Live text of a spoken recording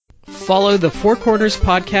follow the Four Corners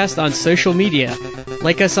Podcast on social media.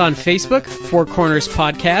 Like us on Facebook, Four Corners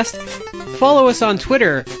Podcast. Follow us on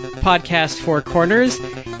Twitter, Podcast Four Corners.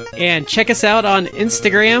 And check us out on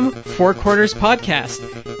Instagram, Four Corners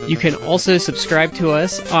Podcast. You can also subscribe to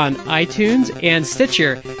us on iTunes and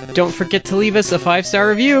Stitcher. Don't forget to leave us a 5-star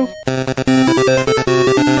review. I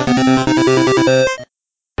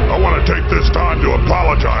want to take this time to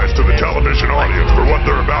apologize to the television audience for what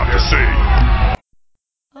they're about to see.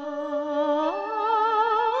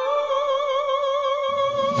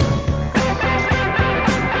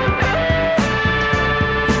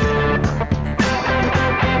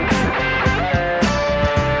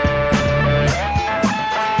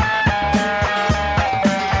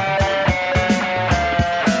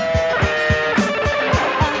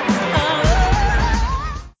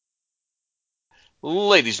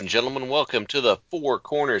 Ladies and gentlemen, welcome to the Four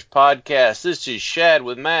Corners Podcast. This is Shad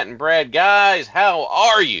with Matt and Brad. Guys, how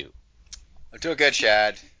are you? I'm doing good,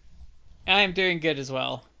 Shad. I'm doing good as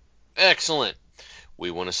well. Excellent.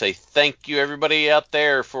 We want to say thank you, everybody out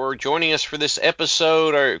there, for joining us for this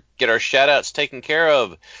episode, or get our shout-outs taken care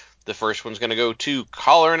of. The first one's going to go to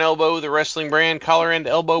Collar and Elbow, the wrestling brand,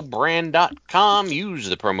 collarandelbowbrand.com. Use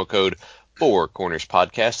the promo code Four Corners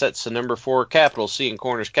Podcast. That's the number 4, capital C in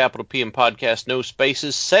Corners, capital P in Podcast, no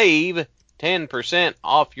spaces. Save 10%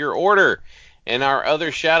 off your order. And our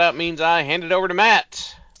other shout out means I hand it over to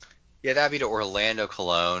Matt. Yeah, that'd be to Orlando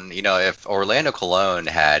Colon. You know, if Orlando Colon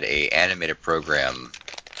had a animated program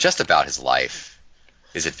just about his life,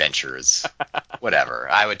 his adventures, whatever,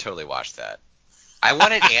 I would totally watch that. I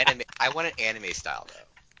want an anime style though.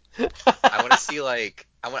 I want to see like.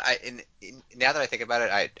 Now that I think about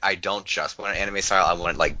it, I don't just want an anime style. I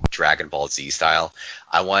want like Dragon Ball Z style.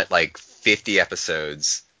 I want like 50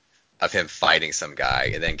 episodes of him fighting some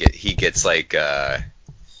guy, and then he gets like kind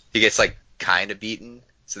of beaten,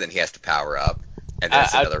 so then he has to power up, and then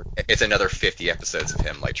it's another 50 episodes of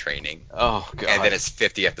him like training. Oh god! And then it's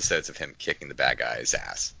 50 episodes of him kicking the bad guy's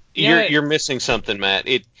ass. You're missing something, Matt.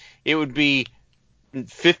 It would be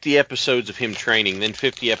 50 episodes of him training, then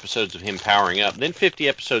 50 episodes of him powering up, then 50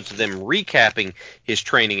 episodes of them recapping his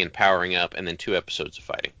training and powering up, and then 2 episodes of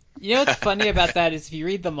fighting. You know what's funny about that is if you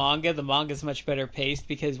read the manga's much better paced,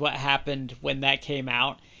 because what happened when that came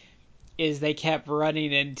out is they kept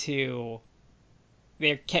running into...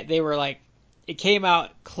 They were like... It came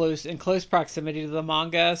out in close proximity to the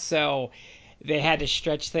manga, so they had to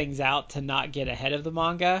stretch things out to not get ahead of the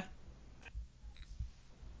manga.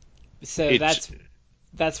 So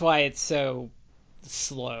that's why it's so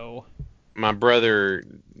slow. My brother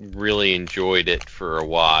really enjoyed it for a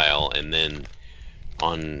while, and then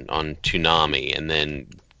on Toonami,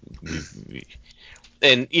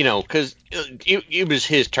 and you know, because it was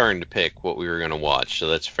his turn to pick what we were going to watch, so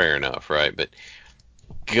that's fair enough, right? But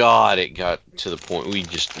God, it got to the point we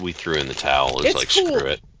threw in the towel. It was like, cool. Screw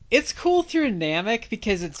it. It's cool through Namek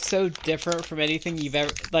because it's so different from anything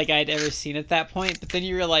I'd ever seen at that point. But then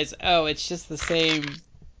you realize, oh, it's just the same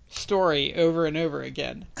story over and over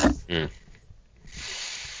again. Mm.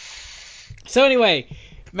 So anyway,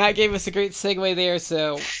 Matt gave us a great segue there.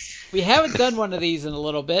 So we haven't done one of these in a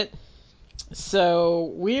little bit.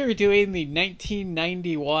 So we are doing the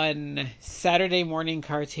 1991 Saturday morning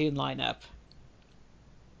cartoon lineup.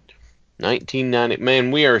 1990,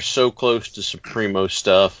 man, we are so close to Supremo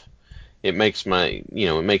stuff. It makes me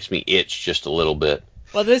itch just a little bit.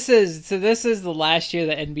 Well, this is the last year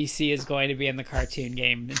that NBC is going to be in the cartoon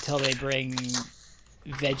game until they bring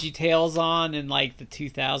VeggieTales on in like the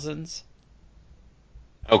 2000s.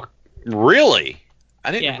 Oh, really?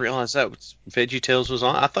 I didn't realize that VeggieTales was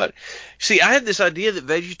on. I had this idea that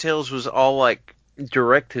VeggieTales was all like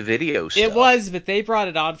direct-to-video stuff. It was, but they brought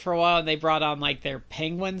it on for a while, and they brought on like their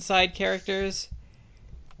Penguin side characters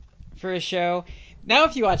for a show. Now,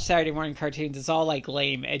 if you watch Saturday morning cartoons, it's all like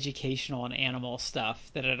lame educational and animal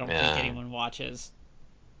stuff that I don't think anyone watches.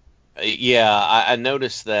 Yeah, I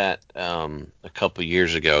noticed that a couple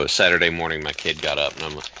years ago. Saturday morning, my kid got up, and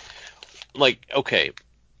I'm like, okay,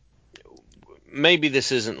 maybe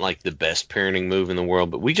this isn't like the best parenting move in the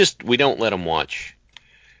world, but we don't let them watch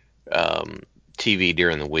TV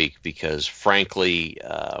during the week because, frankly,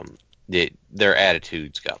 their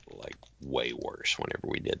attitudes got like way worse whenever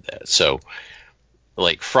we did that. So,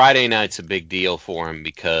 like, Friday night's a big deal for him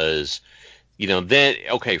because,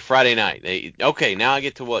 Friday night, now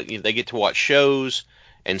they get to watch shows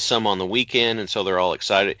and some on the weekend, and so they're all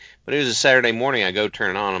excited. But it was a Saturday morning, I go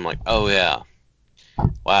turn it on, I'm like, oh yeah,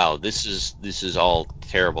 wow, this is all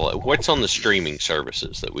terrible. What's on the streaming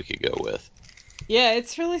services that we could go with? Yeah,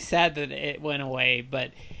 it's really sad that it went away,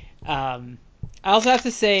 but I also have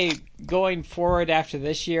to say, going forward after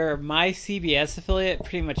this year, my CBS affiliate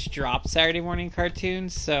pretty much dropped Saturday morning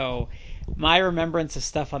cartoons, so my remembrance of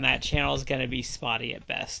stuff on that channel is going to be spotty at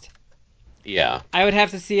best. Yeah. I would have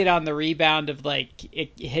to see it on the rebound of like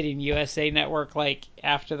it hitting USA Network like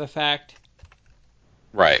after the fact.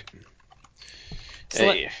 Right.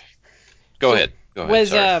 So, Go ahead.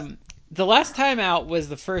 Sorry. The last time out was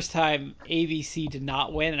the first time ABC did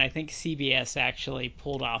not win, and I think CBS actually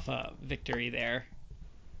pulled off a victory there.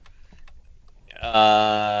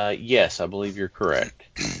 Yes, I believe you're correct.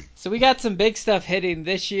 So we got some big stuff hitting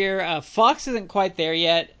this year. Fox isn't quite there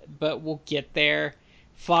yet, but we'll get there.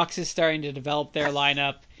 Fox is starting to develop their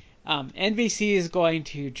lineup. NBC is going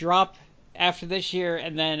to drop after this year,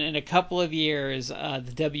 and then in a couple of years,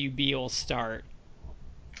 the WB will start.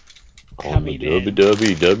 On the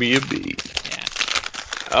WWB.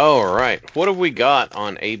 Yeah. All right. What have we got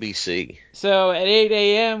on ABC? So at 8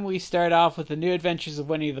 a.m. we start off with the New Adventures of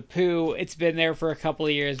Winnie the Pooh. It's been there for a couple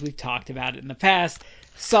of years. We've talked about it in the past.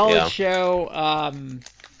 Solid show. I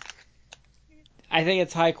think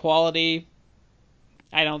it's high quality.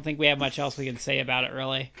 I don't think we have much else we can say about it,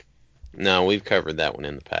 really. No, we've covered that one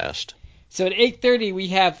in the past. So at 8:30 we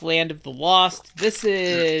have Land of the Lost. This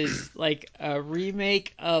is like a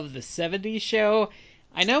remake of the 70s show.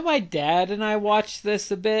 I know my dad and I watched this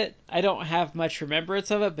a bit. I don't have much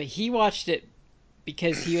remembrance of it, but he watched it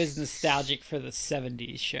because he was nostalgic for the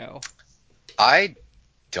 70s show. I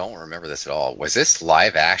don't remember this at all. Was this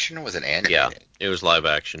live action or was it animated? Yeah, it was live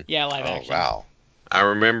action. Yeah, live action. Oh, wow. I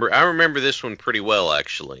remember this one pretty well,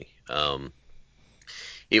 actually.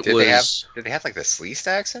 Did they have like the Slee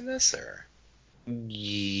Stacks in this, or?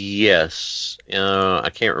 Yes. I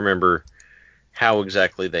can't remember how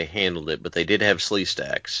exactly they handled it, but they did have Slee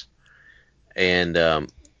Stacks. And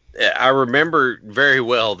I remember very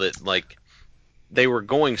well that like they were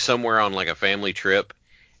going somewhere on like a family trip,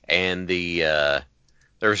 and there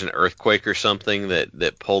was an earthquake or something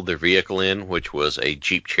that pulled their vehicle in, which was a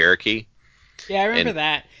Jeep Cherokee. Yeah, I remember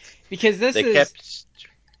that because they kept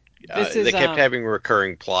having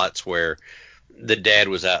recurring plots where the dad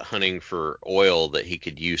was out hunting for oil that he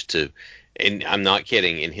could use to, and I'm not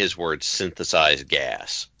kidding, in his words, synthesize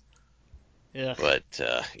gas. Ugh. But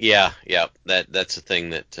that's the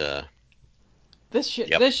thing that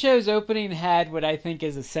this show's opening had what I think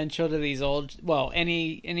is essential to these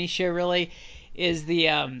any show really is the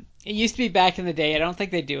it used to be back in the day. I don't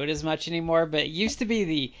think they do it as much anymore, but it used to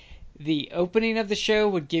be the opening of the show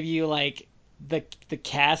would give you like the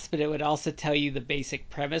cast, but it would also tell you the basic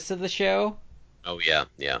premise of the show. Oh yeah.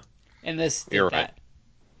 And this did You're that. right.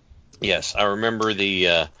 Yes, I remember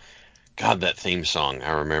that theme song.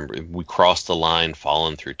 I remember we crossed the line,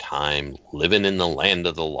 falling through time, living in the land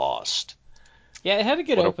of the lost. Yeah, it had a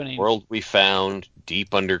good opening. A world we found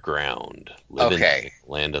deep underground, living in the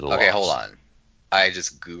land of the lost. Okay, hold on. I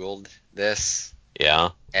just Googled this. Yeah.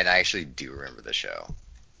 And I actually do remember the show.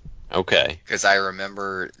 Okay. Because I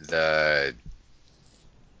remember the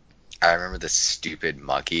stupid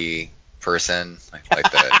monkey person, like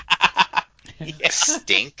the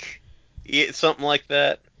stink. Yeah, something like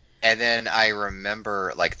that. And then I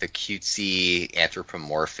remember like the cutesy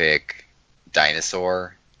anthropomorphic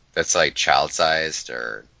dinosaur that's like child-sized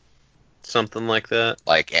or something like that.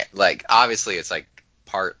 Like obviously it's like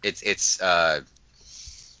it's I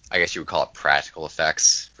guess you would call it practical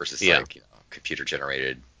effects versus like computer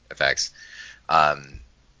generated effects.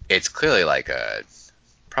 It's clearly like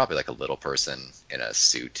probably like a little person in a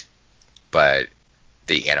suit, but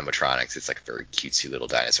the animatronics, it's like a very cutesy little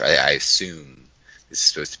dinosaur. I assume this is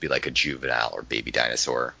supposed to be like a juvenile or baby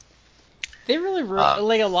dinosaur. They really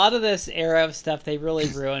like a lot of this era of stuff. They really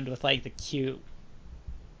ruined with like the cute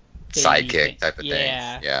sidekick type of thing.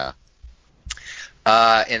 Yeah.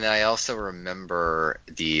 And I also remember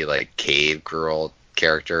the like cave girl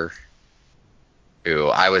character, who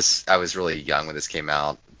I was really young when this came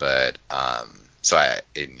out, but so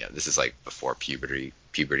this is like before puberty,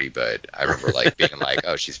 but I remember like being like,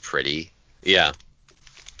 oh, she's pretty. Yeah.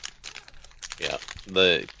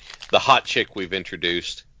 The hot chick we've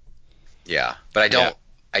introduced. Yeah, but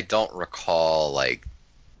I don't recall like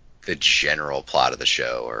the general plot of the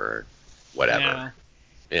show or whatever.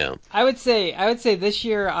 Yeah. I would say this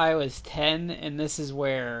year I was 10, and this is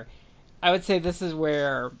where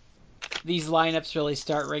these lineups really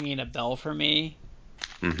start ringing a bell for me.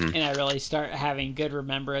 Mm-hmm. And I really start having good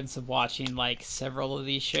remembrance of watching like several of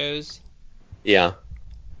these shows. Yeah.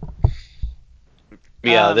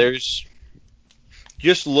 Yeah, there's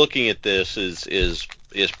just looking at this is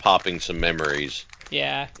popping some memories.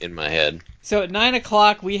 Yeah. In my head. So at 9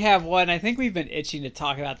 o'clock we have one. I think we've been itching to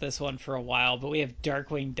talk about this one for a while, but we have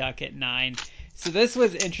Darkwing Duck at 9. So this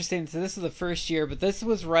was interesting. So this was the first year, but this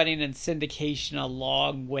was running in syndication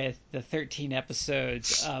along with the 13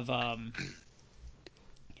 episodes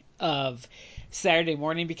of Saturday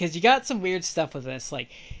Morning, because you got some weird stuff with this. Like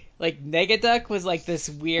Negaduck was like this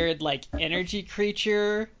weird like energy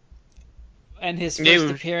creature and his first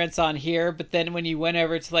appearance on here, but then when you went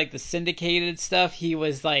over to like the syndicated stuff, he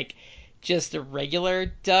was like just a regular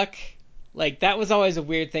duck. Like that was always a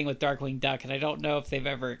weird thing with Darkwing Duck, and I don't know if they've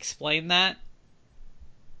ever explained that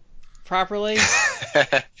properly.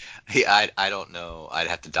 I don't know. I'd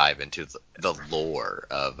have to dive into the lore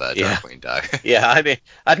of Darkwing Duck. Yeah, I mean,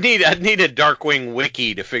 I'd need a Darkwing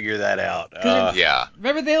wiki to figure that out. Yeah.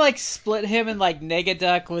 Remember they like split him, and like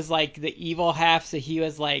Negaduck was like the evil half, so he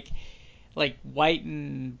was like white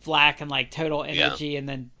and black and like total energy, and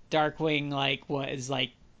then Darkwing like was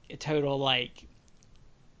like a total like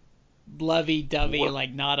lovey-dovey,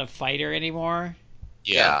 like not a fighter anymore.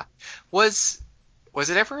 Yeah. Was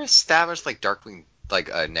it ever established like Darkwing, like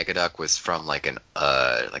Negaduck was from like an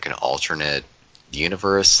alternate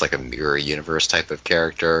universe, like a mirror universe type of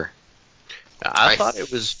character? I thought it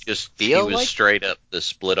was just he was straight up the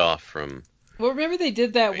split off from. Well, remember they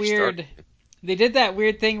did that weird. They did that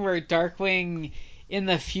weird thing where Darkwing in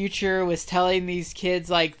the future was telling these kids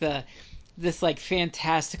like this like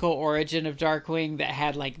fantastical origin of Darkwing that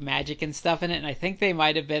had like magic and stuff in it, and I think they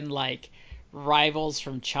might have been like rivals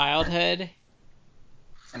from childhood.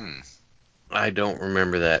 I don't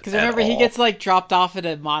remember that. Because I remember he gets like dropped off at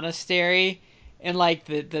a monastery, and like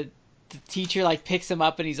the teacher like picks him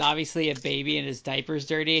up, and he's obviously a baby and his diaper's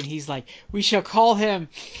dirty, and he's like, "We shall call him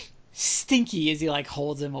Stinky," as he like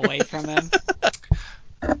holds him away from him.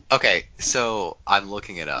 Okay, so I'm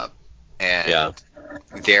looking it up, and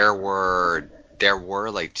there were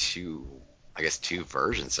like two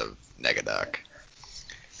versions of Negaduck.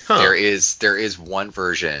 Huh. There is one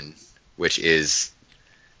version which is,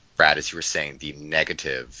 Brad, as you were saying, the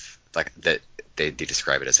negative, like that they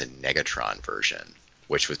describe it as a Negatron version,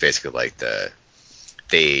 which was basically like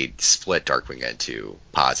they split Darkwing into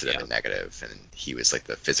positive and negative, and he was like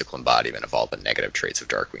the physical embodiment of all the negative traits of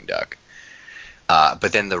Darkwing Duck.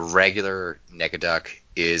 But then the regular Negaduck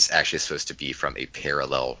is actually supposed to be from a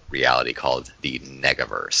parallel reality called the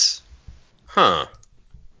Negaverse. Huh.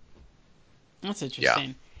 That's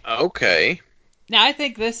interesting. Yeah. Okay. Now I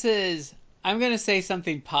think this is. I'm going to say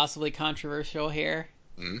something possibly controversial here.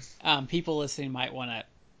 People listening might want to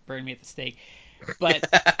burn me at the stake,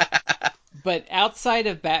 but outside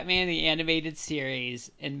of Batman the Animated Series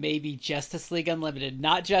and maybe Justice League Unlimited,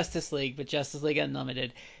 not Justice League, but Justice League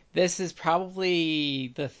Unlimited, this is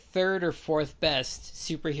probably the third or fourth best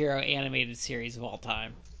superhero animated series of all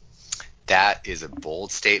time. That is a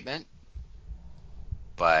bold statement,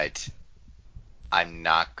 but I'm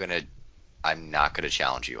not gonna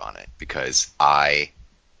challenge you on it, because I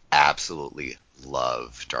absolutely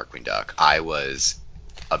love Darkwing Duck. I was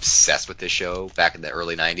obsessed with this show back in the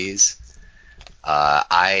early 90s.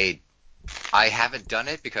 I haven't done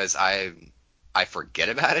it because I forget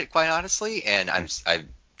about it, quite honestly, and I'm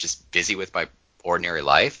just busy with my ordinary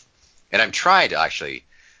life. And I'm trying to actually,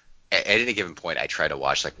 at any given point, I try to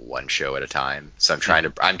watch like one show at a time. So I'm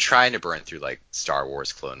trying to burn through like Star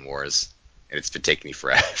Wars, Clone Wars, and it's been taking me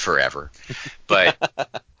forever. But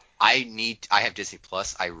I have Disney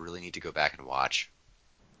Plus. I really need to go back and watch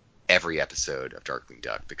every episode of Darkwing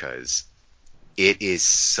Duck, because it is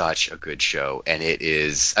such a good show, and it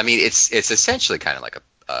is. I mean, it's essentially kind of like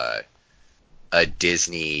a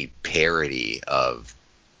Disney parody of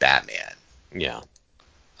Batman. Yeah.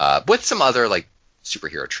 With some other like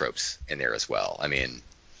superhero tropes in there as well. I mean,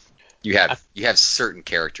 you have certain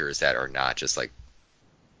characters that are not just like,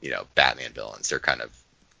 Batman villains. They're kind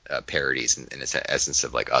of parodies in the essence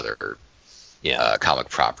of like other comic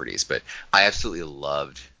properties. But I absolutely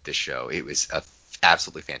loved this show. It was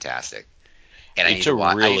absolutely fantastic, and I need to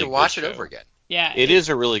watch it over again. Yeah, it is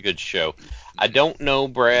a really good show. I don't know,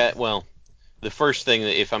 Brad. Well, the first thing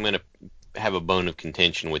that if I'm going to have a bone of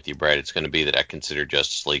contention with you, Brad, it's going to be that I consider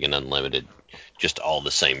Justice League and Unlimited just all the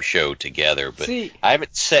same show together. But I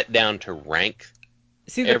haven't sat down to rank.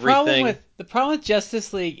 See, the problem with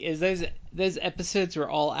Justice League is those episodes were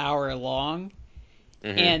all hour long,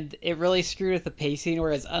 and it really screwed with the pacing.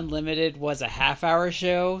 Whereas Unlimited was a half-hour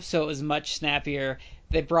show, so it was much snappier.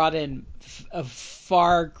 They brought in a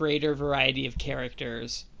far greater variety of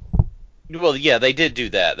characters. Well, yeah, they did do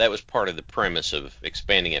that. That was part of the premise of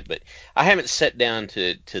expanding it. But I haven't sat down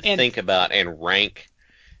to think about and rank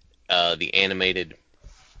the animated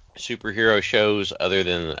superhero shows other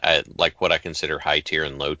than like what I consider high tier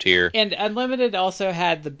and low tier. And Unlimited also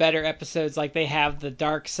had the better episodes, like they have the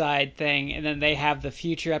Dark Side thing, and then they have the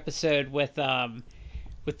future episode with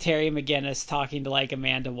Terry McGinnis talking to like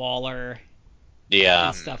Amanda Waller Yeah.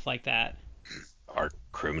 and stuff like that. Are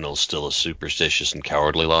criminals still a superstitious and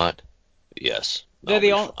cowardly lot? Yes. They're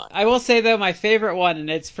the only, I will say though, my favorite one, and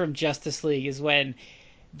it's from Justice League, is when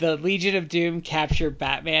the Legion of Doom capture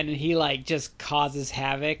Batman and he like just causes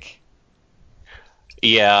havoc.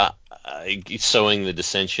 Yeah, sowing the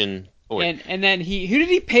dissension. And then who did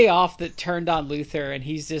he pay off that turned on Luthor? And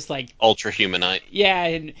he's just like Ultra Humanite. Yeah,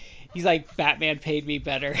 and he's like, Batman paid me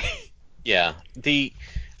better. Yeah.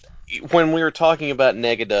 When we were talking about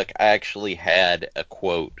Negaduck, I actually had a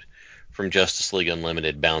quote from Justice League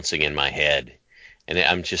Unlimited bouncing in my head, and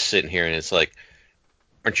I'm just sitting here, and it's like,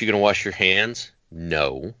 aren't you going to wash your hands?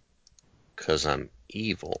 No, because I'm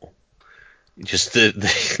evil. Just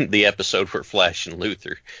the episode where Flash and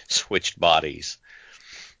Luthor switched bodies.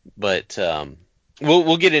 But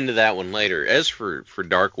we'll get into that one later. As for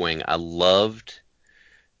Darkwing, I loved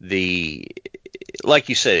like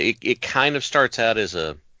you said, it kind of starts out as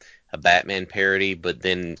a Batman parody, but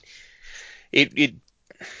then it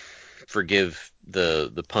forgive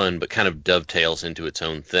the pun, but kind of dovetails into its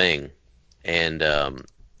own thing, and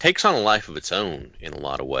takes on a life of its own in a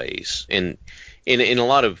lot of ways, and in a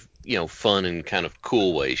lot of fun and kind of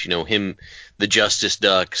cool ways. Him, the Justice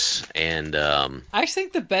Ducks, and I actually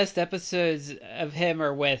think the best episodes of him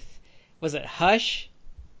are with, was it Hush?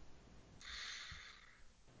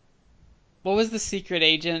 What was the secret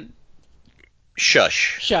agent?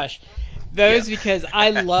 Shush. Those, because I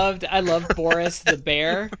loved Boris the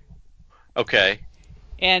bear. Okay.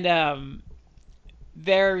 And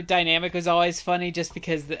their dynamic was always funny just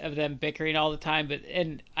because of them bickering all the time.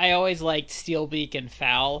 And I always liked Steelbeak and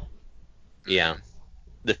Fowl. Yeah.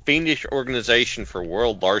 The Fiendish Organization for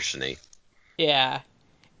World Larceny. Yeah.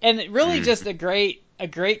 And really just a great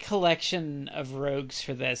collection of rogues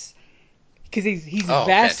for this. Because he's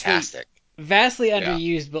fantastic. Vastly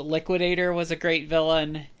underused, but Liquidator was a great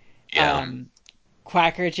villain. Yeah.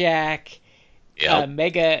 Quackerjack. Yep.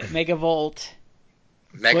 Megavolt.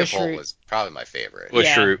 Megavolt was probably my favorite.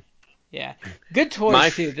 Bushroot. Yeah. Good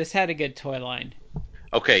toys, too. This had a good toy line.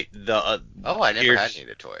 Okay. I never had any of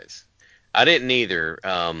the toys. I didn't either.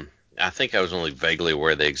 I think I was only vaguely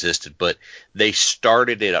aware they existed, but they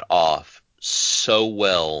started it off so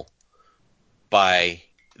well by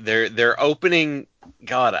their opening.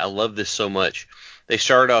 God, I love this so much. They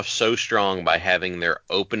started off so strong by having their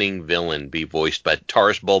opening villain be voiced by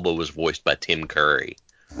Taurus Bulba was voiced by Tim Curry.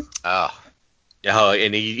 Oh,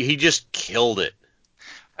 and he just killed it.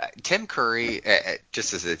 Tim Curry,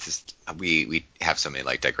 just as it's we have so many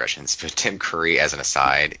like digressions, but Tim Curry, as an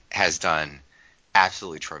aside, has done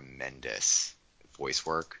absolutely tremendous voice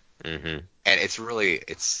work. Mm-hmm. And it's really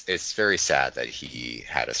it's very sad that he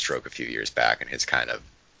had a stroke a few years back, and he's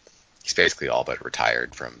basically all but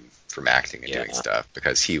retired from acting and doing stuff,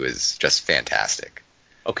 because he was just fantastic.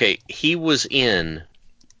 Okay, he was in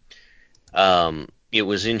it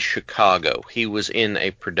was in Chicago. He was in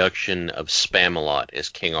a production of Spamalot as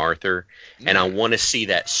King Arthur, and I want to see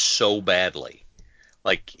that so badly.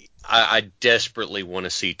 Like, I desperately want to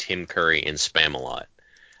see Tim Curry in Spamalot.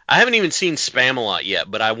 I haven't even seen Spamalot yet,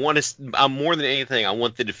 but I'm more than anything, I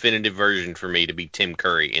want the definitive version for me to be Tim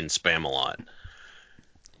Curry in Spamalot.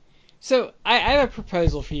 So, I have a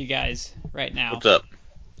proposal for you guys right now. What's up?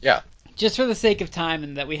 Yeah. Just for the sake of time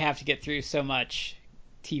and that we have to get through so much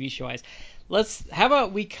TV show-wise, how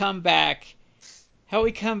about we come back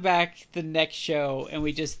the next show and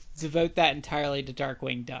we just devote that entirely to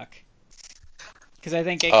Darkwing Duck? Because I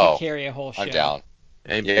think it could carry a whole show. I'm down.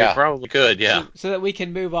 It probably could, yeah. So that we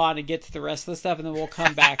can move on and get to the rest of the stuff, and then we'll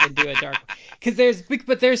come back and do a Dark. Because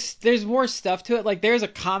there's more stuff to it. Like, there's a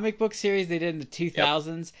comic book series they did in the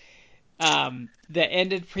 2000s that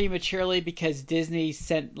ended prematurely because Disney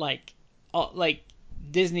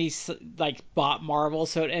Disney bought Marvel,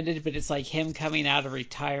 so it ended. But it's like him coming out of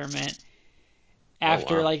retirement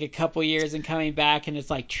after like a couple years and coming back, and it's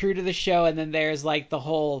like true to the show. And then there's like the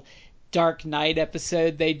whole Dark Knight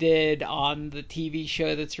episode they did on the TV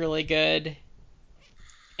show that's really good.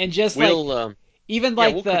 And just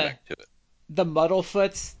the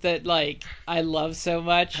Muddlefoots that like I love so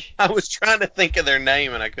much. I was trying to think of their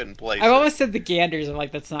name and I couldn't place it. I almost said the Ganders. I'm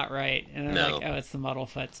like, that's not right. And I'm No. like, oh, it's the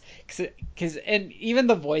Muddlefoots. And even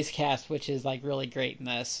the voice cast, which is like really great in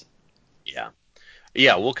this.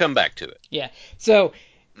 Yeah, we'll come back to it. Yeah. So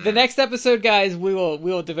the next episode, guys, we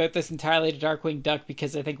will devote this entirely to Darkwing Duck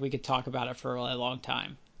because I think we could talk about it for a really long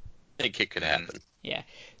time. I think it could happen. Yeah.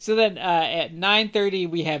 So then at 9:30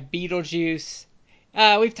 we have Beetlejuice.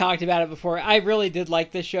 We've talked about it before. I really did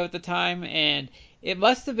like this show at the time, and it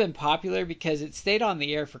must have been popular because it stayed on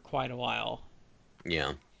the air for quite a while.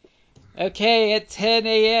 Yeah. Okay, at 10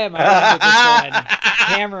 a.m. I remember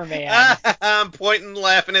this one. Hammerman. I'm pointing and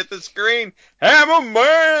laughing at the screen.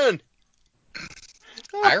 Hammerman!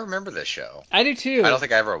 I remember this show. I do too. I don't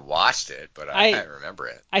think I ever watched it, but I I remember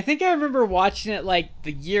it. I think I remember watching it like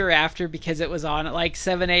the year after because it was on at like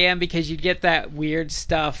 7 a.m. because you'd get that weird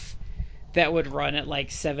stuff that would run at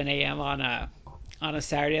like 7 a.m. on a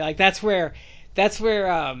Saturday. Like that's where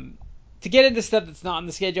to get into stuff that's not on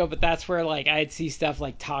the schedule, but that's where like I'd see stuff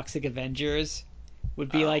like Toxic Avengers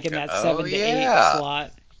would be like in that 7 to 8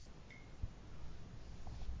 slot.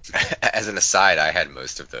 As an aside, I had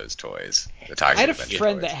most of those toys. The I Toxic had a Avenger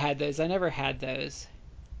friend toys. that had those. I never had those.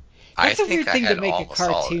 I That's a think weird I thing to had make a almost all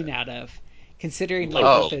of cartoon it. out of, considering like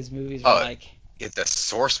Oh, what those movies were oh, like. the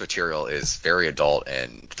source material is very adult,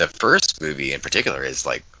 and the first movie in particular is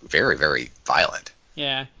like very, very violent.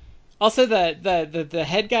 Yeah. Also, the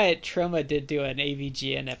head guy at Troma did do an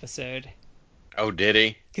AVGN episode Oh, did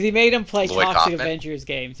he? because he made him play Lloyd Toxic Kaufman? Avengers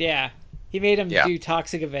games. Yeah, he made him Yeah. do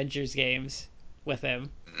Toxic Avengers games with him.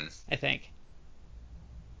 Mhm. I think.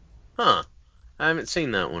 Huh. I haven't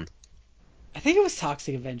seen that one. I think it was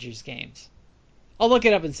Toxic Avengers games. I'll look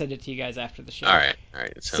it up and send it to you guys after the show. All right.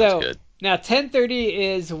 It sounds So good. now 10:30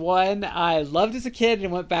 is one I loved as a kid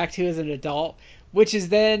and went back to as an adult, which is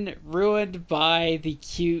then ruined by the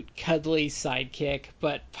cute, cuddly sidekick,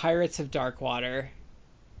 but Pirates of Darkwater.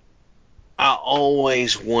 I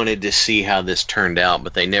always wanted to see how this turned out,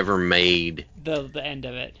 but they never made. The end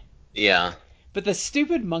of it. Yeah. But the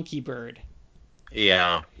stupid monkey bird.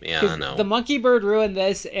 Yeah, I Because know. the monkey bird ruined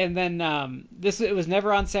this, and then this it was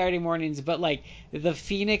never on Saturday mornings, but like the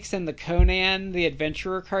Phoenix and the Conan the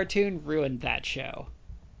Adventurer cartoon ruined that show.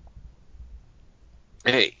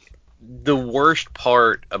 Hey, the worst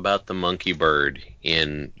part about the monkey bird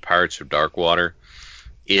in Pirates of Darkwater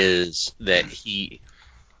is that he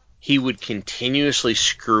would continuously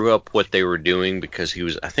screw up what they were doing because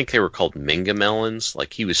I think they were called Minga melons.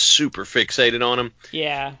 Like he was super fixated on them.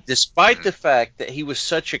 Yeah, Despite the fact that he was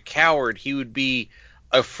such a coward, he would be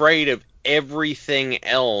afraid of everything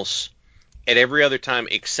else at every other time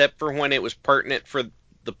except for when it was pertinent for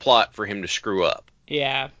the plot for him to screw up.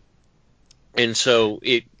 yeah. And so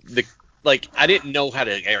I didn't know how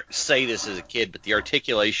to say this as a kid, but the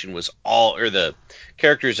articulation was the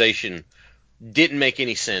characterization didn't make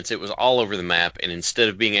any sense. It was all over the map, and instead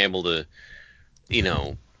of being able to, you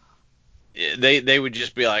know, they would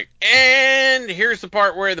just be like, and here's the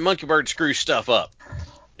part where the monkey bird screws stuff up.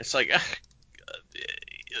 It's like,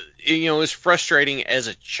 it's frustrating as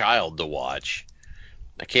a child to watch.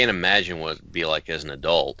 I can't imagine what it'd be like as an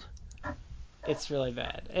adult. It's really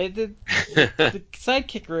bad. The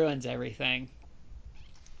sidekick ruins everything.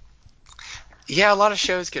 Yeah, a lot of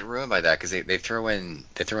shows get ruined by that because they throw in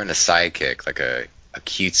a sidekick, like a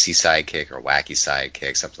cutesy sidekick or wacky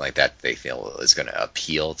sidekick, something like that they feel is going to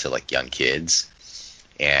appeal to like young kids.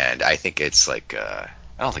 And I think it's like I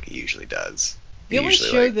don't think it usually does. The only Usually,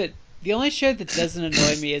 show like, that the only show that doesn't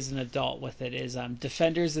annoy me as an adult with it is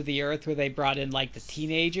Defenders of the Earth, where they brought in like the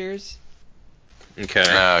teenagers. Okay.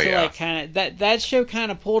 oh So yeah, like kind of that show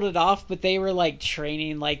kind of pulled it off, but they were like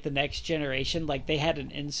training like the next generation. Like they had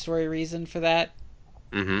an in-story reason for that.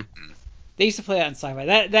 Mm-hmm. They used to play that in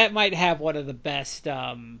sci-fi. That might have one of the best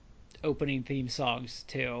opening theme songs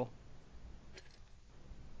too.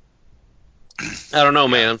 I don't know,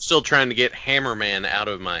 man. I'm still trying to get Hammerman out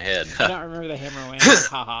of my head. I don't remember the Hammerman.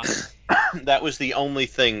 Haha. That was the only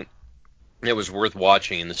thing that was worth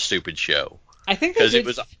watching in the stupid show. I think they Because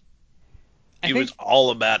did. it was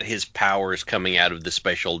all about his powers coming out of the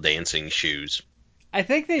special dancing shoes.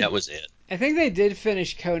 That was it. I think they did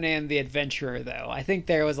finish Conan the Adventurer though. I think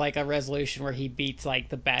there was like a resolution where he beats like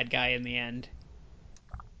the bad guy in the end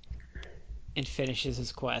and finishes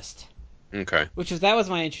his quest. Okay. That was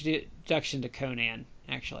my introduction to Conan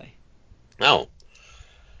actually. Oh.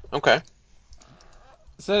 Okay.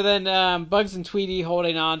 So then Bugs and Tweety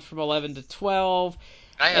holding on from 11 to 12.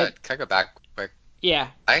 can I go back quick? Yeah.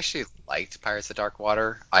 I actually liked Pirates of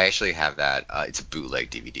Darkwater. I actually have that. It's a bootleg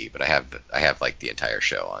DVD, but I have like the entire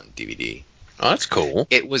show on DVD. Oh, that's cool.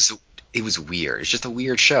 It was weird. It's just a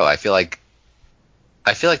weird show. I feel like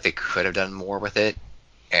they could have done more with it,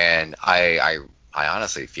 and I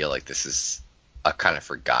honestly feel like this is a kind of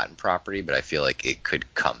forgotten property, but I feel like it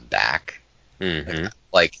could come back. Mm-hmm.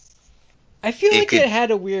 Like I feel like it had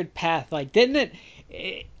a weird path. Like, didn't it?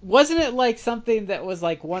 Wasn't it like something that was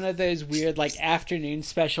like one of those weird like afternoon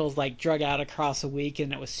specials like drug out across a week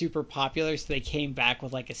and it was super popular so they came back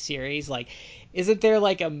with like a series? Like, isn't there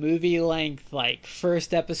like a movie length like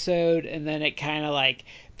first episode and then it kind of like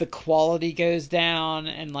the quality goes down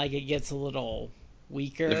and like it gets a little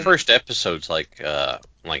weaker? The first episode's like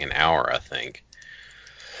an hour, I think.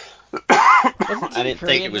 Wasn't I Tim didn't Curry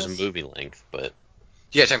think in it was this? a movie length, but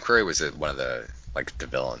Yeah, Tim Curry was one of the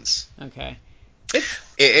villains. Okay.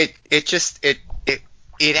 It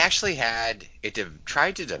actually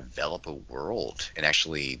tried to develop a world and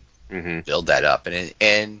actually mhm. build that up,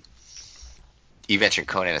 and you mentioned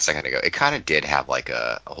Conan a second ago. It kind of did have like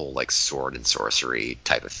a whole like sword and sorcery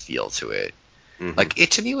type of feel to it. Mhm. Like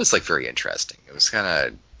it to me was like very interesting. It was kind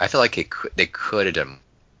of, I feel like they could have done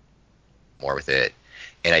more with it,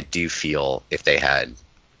 and I do feel if they had,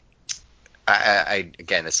 I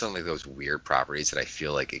again, it's something like those weird properties that I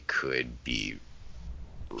feel like it could be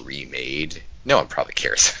remade. No one probably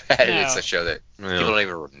cares about it. It's No. a show that Yeah. people don't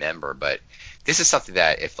even remember. But this is something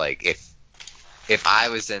that if I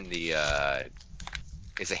was in the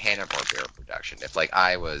it's a Hanna-Barbera production. If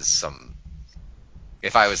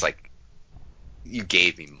I was like you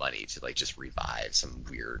gave me money to like just revive some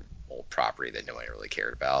weird old property that no one really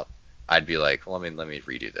cared about, I'd be like, well, let me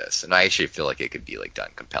redo this. And I actually feel like it could be like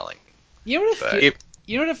done compelling. You know what But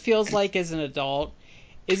you know what it feels like as an adult?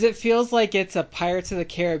 Is it feels like it's a Pirates of the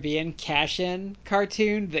Caribbean cash-in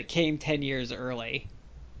cartoon that came 10 years early.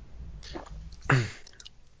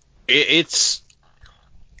 It's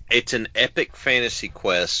an epic fantasy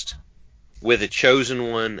quest with a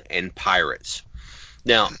chosen one and pirates.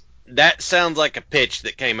 Now, that sounds like a pitch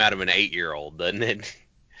that came out of an 8-year-old, doesn't it?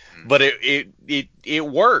 But it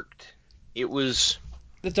worked. It was,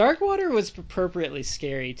 The Dark Water was appropriately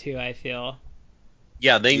scary too, I feel.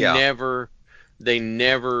 yeah, yeah, they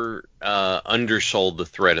never undersold the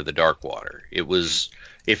threat of the dark water. It was,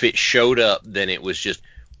 if it showed up, then it was just,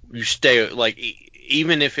 you stay, like,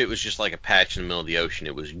 even if it was just like a patch in the middle of the ocean,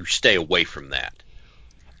 it was, you stay away from that.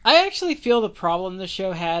 I actually feel the problem the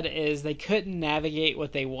show had is they couldn't navigate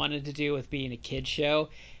what they wanted to do with being a kid show.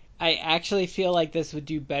 I actually feel like this would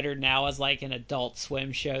do better now as like an adult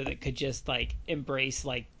swim show that could just like embrace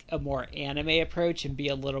like a more anime approach and be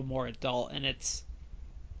a little more adult in its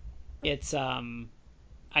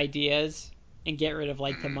ideas and get rid of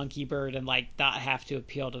like the monkey bird and like not have to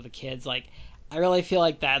appeal to the kids. Like I really feel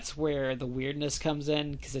like that's where the weirdness comes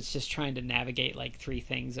in because it's just trying to navigate like three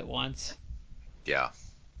things at once. yeah,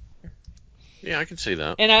 Yeah, I can see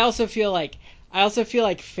that. And I also feel like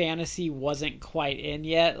fantasy wasn't quite in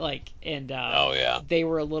yet, like, and Oh, yeah. they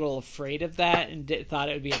were a little afraid of that and thought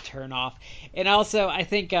it would be a turnoff. And also, I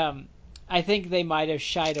think they might have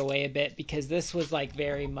shied away a bit because this was like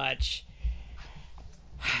very much.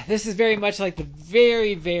 This is very much like the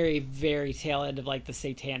very, very, very tail end of like the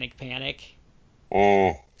Satanic Panic.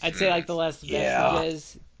 Oh, I'd say like the last yeah.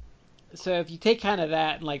 vestiges. So if you take kind of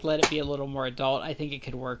that and like let it be a little more adult, I think it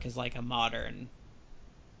could work as like a modern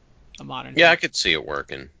Yeah, thing. I could see it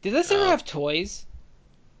working. Did this ever Um, have toys?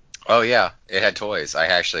 oh yeah, it had toys. I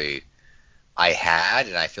had,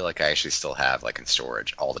 and I feel like I actually still have like in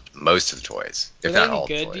storage most of the toys, Were if they not any all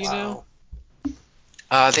the good? Do you toys. know?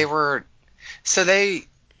 wow. They were, so they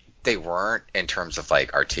weren't in terms of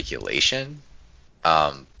like articulation,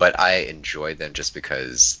 but I enjoyed them just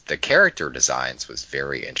because the character designs was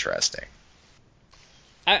very interesting.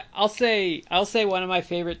 I'll say one of my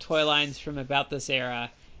favorite toy lines from about this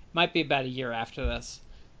era might be about a year after this.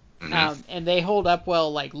 Hmm. And they hold up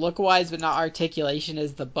well, like look wise, but not articulation.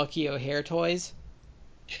 Is the Bucky O'Hare toys?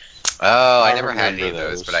 Oh, I I never had any remember of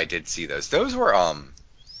those, but those. I did see those. Those were I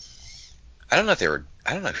don't know if they were,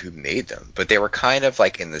 I don't know who made them, but they were kind of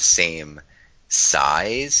like in the same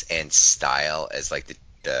size and style as like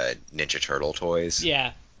the Ninja Turtle toys.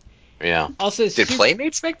 Yeah. Yeah. Also, Did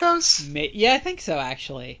Playmates make those? yeah, I think so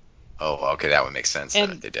actually. Oh, okay, that would make sense then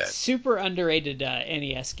if And they did. super underrated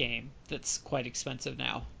NES game that's quite expensive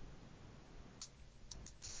now.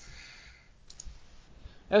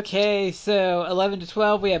 Okay, so 11 to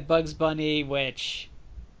 12 we have Bugs Bunny, which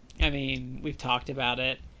I mean we've talked about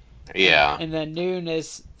it. Yeah. And then noon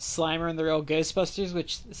is Slimer and the Real Ghostbusters,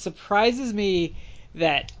 which surprises me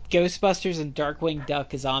that Ghostbusters and Darkwing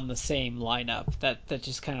Duck is on the same lineup. That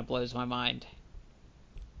just kind of blows my mind.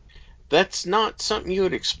 That's not something you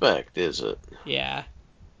would expect, is it? Yeah.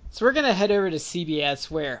 So we're gonna head over to CBS,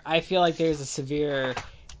 where I feel like there's a severe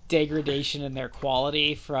degradation in their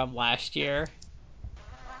quality from last year.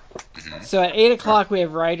 Hmm. So at 8 o'clock we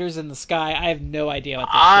have Riders in the Sky. I have no idea what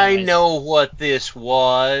this show I is. know what this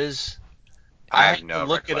was. I I have had to no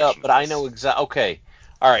look it up, recollection but of I know this. exactly. Okay.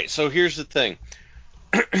 All right. So here's the thing.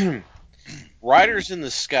 Riders in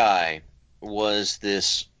the Sky was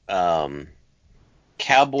this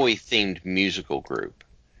cowboy-themed musical group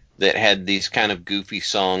that had these kind of goofy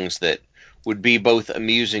songs that would be both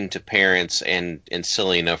amusing to parents and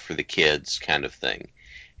silly enough for the kids, kind of thing.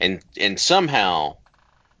 And somehow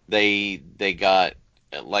they got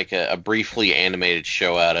like a briefly animated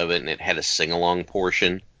show out of it, and it had a sing-along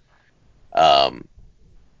portion. Um,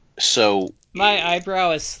 so My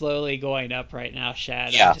eyebrow is slowly going up right now, Shad.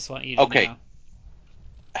 I yeah, just want you to okay. know.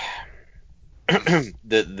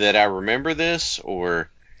 that I remember this, or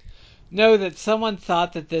Know that someone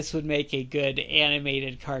thought that this would make a good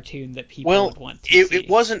animated cartoon that people well, would want to it see.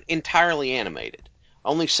 wasn't entirely animated.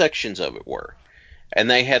 Only sections of it were, and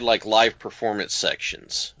they had like live performance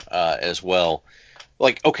sections as well.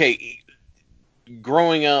 Like, okay,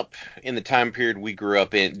 growing up in the time period we grew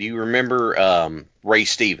up in, do you remember Ray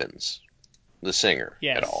Stevens, the singer,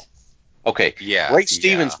 at all? Yes. Okay, Yeah, Ray yeah.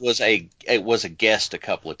 Stevens was a guest a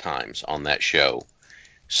couple of times on that show.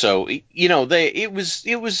 So it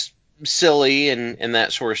was silly and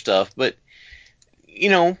that sort of stuff, but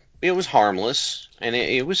it was harmless and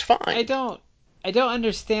it was I fine. don't I don't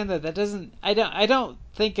understand that. That doesn't I don't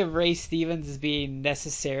think of Ray Stevens as being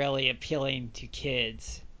necessarily appealing to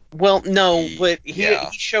kids. Well, no, but he Yeah.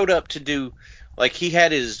 showed up to do like he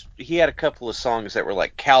had a couple of songs that were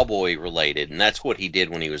like cowboy related, and that's what he did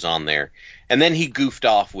when he was on there. And then he goofed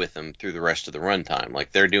off with them through the rest of the runtime.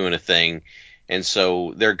 Like they're doing a thing, and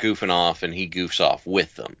so they're goofing off, and he goofs off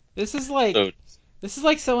with them. This is So like this is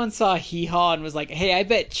like someone saw Hee Haw and was like, "Hey, I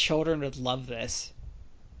bet children would love this."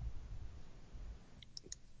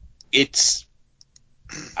 it's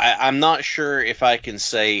I'm not sure if I can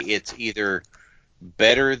say it's either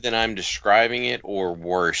better than I'm describing it or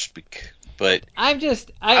worse, but I'm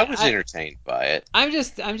just I was entertained by it. I'm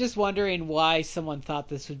just wondering why someone thought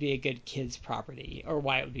this would be a good kids property or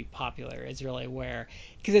why it would be popular is really where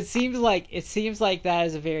because it seems like that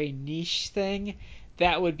is a very niche thing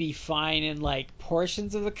that would be fine in like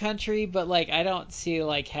portions of the country, but like I don't see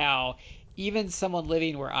like how even someone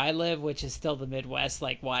living where I live, which is still the Midwest,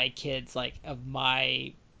 like why kids like of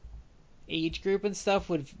my age group and stuff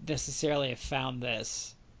would necessarily have found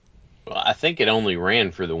this. Well, I think it only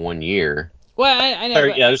ran for the 1 year. Well, I know,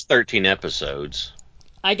 but Yeah, it was 13 episodes.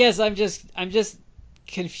 I guess I'm just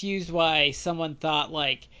confused why someone thought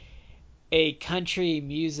like a country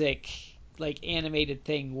music like animated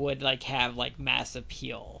thing would like have like mass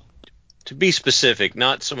appeal. To be specific,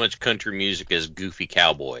 not so much country music as Goofy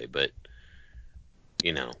Cowboy, but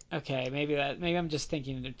you know, Okay, maybe I'm just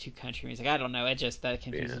thinking of two country music. I don't know. It just that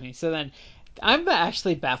confuses yeah, me. So then I'm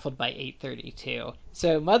actually baffled by 832.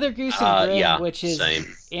 So Mother Goose and Grimm, yeah, which is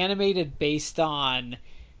same. animated based on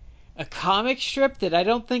a comic strip that I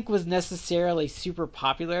don't think was necessarily super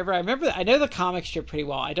popular ever. I know the comic strip pretty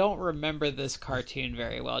well. I don't remember this cartoon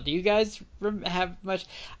very well. Do you guys have much?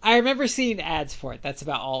 I remember seeing ads for it. That's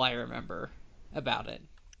about all I remember about it.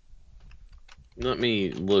 Let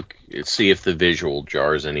me look see if the visual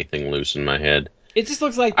jars anything loose in my head. It just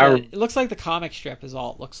looks like I the comic strip is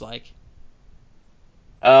all it looks like.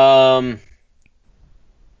 um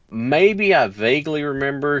maybe I vaguely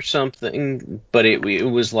remember something, but it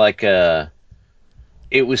was like it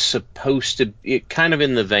was supposed to it kind of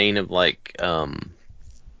in the vein of like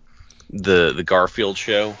the Garfield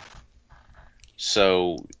show.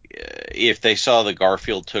 So if they saw the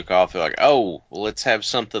Garfield took off, they're like, "Oh, well, let's have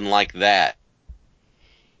something like that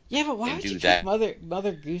Yeah, but why and would you do pick that."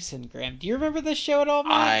 Mother Goose and Grimm? Do you remember this show at all,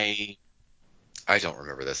 Matt? I I don't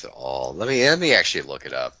remember this at all. Let me actually look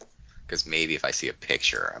it up because maybe if I see a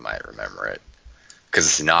picture, I might remember it. Because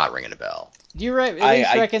it's not ringing a bell. Do you at least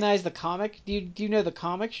I recognize the comic? Do you know the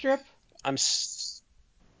comic strip? I'm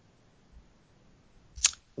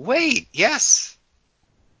Wait, yes.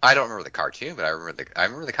 I don't remember the cartoon, but I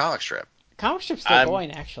remember the comic strip. Comic strip's still I'm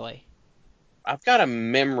going actually. I've got a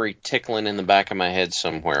memory tickling in the back of my head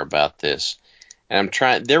somewhere about this, and I'm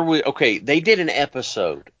trying. There was okay. They did an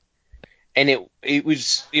episode, and it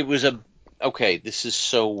was a okay. This is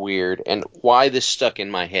so weird, and why this stuck in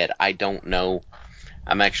my head, I don't know.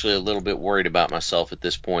 I'm actually a little bit worried about myself at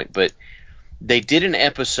this point, but they did an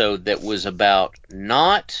episode that was about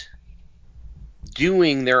not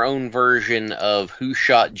doing their own version of Who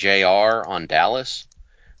Shot JR on Dallas,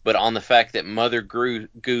 but on the fact that Mother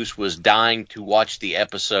Goose was dying to watch the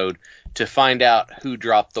episode to find out who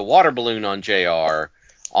dropped the water balloon on JR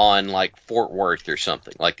on like Fort Worth or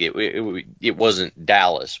something. Like it wasn't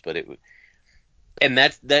Dallas, but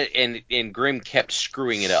and and Grimm kept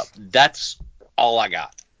screwing it up. That's all I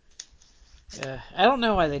got. I don't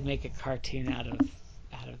know why they'd make a cartoon out of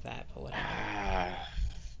that, but whatever.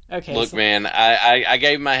 Okay. Look, so, man, I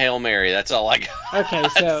gave my Hail Mary. That's all I got. Okay,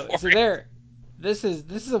 so for so it. there. This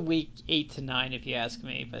is a week 8 to 9 if you ask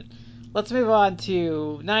me, but let's move on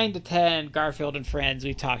to 9 to 10. Garfield and Friends.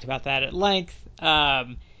 We've talked about that at length.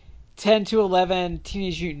 10 to 11.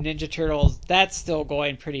 Teenage Mutant Ninja Turtles. That's still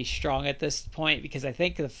going pretty strong at this point because I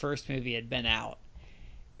think the first movie had been out.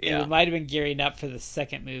 And we Yeah. might have been gearing up for the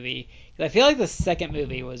second movie. 'Cause I feel like the second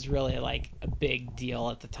movie was really like a big deal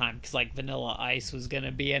at the time because like Vanilla Ice was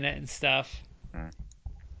gonna be in it and stuff.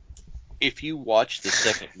 If you watch the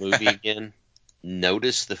second movie again,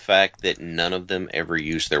 notice the fact that none of them ever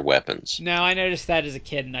use their weapons. No, I noticed that as a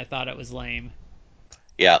kid and I thought it was lame.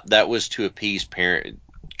 Yeah, that was to appease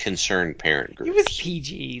concerned parent It was groups.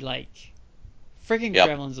 PG, like freaking Yep.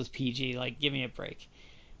 Gremlins was PG. Like, give me a break.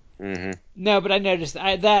 Hmm. No, but I noticed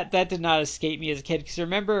that did not escape me as a kid because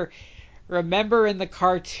remember in the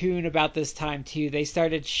cartoon about this time too, they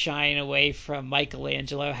started shying away from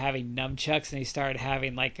Michelangelo having nunchucks and he started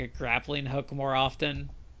having like a grappling hook more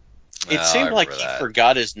often. It Oh, I seemed like remember he that.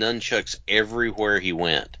 forgot his nunchucks everywhere he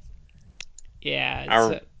went.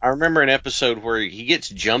 Yeah, I remember an episode where he gets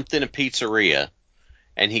jumped in a pizzeria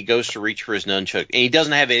and he goes to reach for his nunchuck and he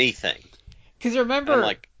doesn't have anything. because And I'm remember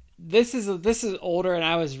like, this is older and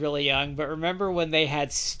I was really young, but remember when they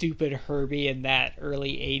had stupid Herbie in that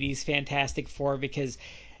early 80s Fantastic Four because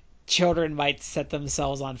children might set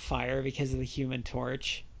themselves on fire because of the Human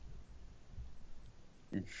Torch.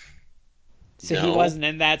 So he no, wasn't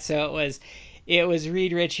in that, so it was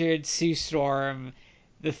Reed Richards, Sue Storm,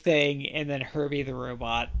 the Thing, and then Herbie the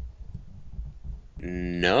Robot.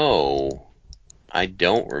 no, I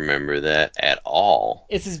don't remember that at all.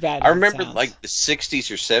 It's as bad I as it remember sounds. like the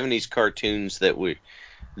 60s or 70s cartoons that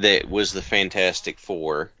was the Fantastic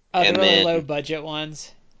Four. The And really then low budget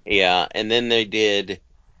ones. yeah, and then they did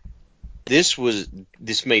this was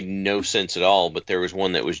this made no sense at all, but there was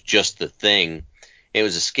one that was just the Thing. It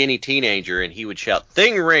was a skinny teenager and he would shout,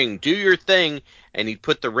 "Thing ring, do your thing." And he'd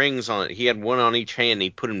put the rings on it. He had one on each hand, and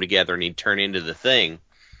he'd put them together and he'd turn into the Thing.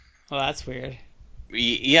 Well, that's weird.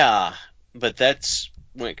 Yeah, but that's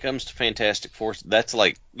when it comes to Fantastic Four, that's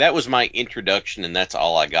like that was my introduction and that's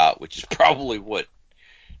all I got, which is probably what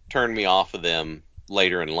turned me off of them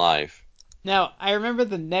later in life. Now, I remember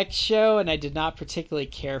the next show, and I did not particularly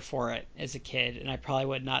care for it as a kid, and I probably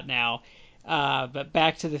would not now. But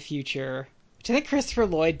Back to the Future, which I think Christopher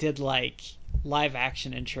Lloyd did like live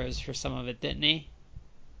action intros for some of it, didn't he?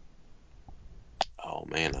 Oh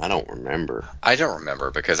man, I don't remember. I don't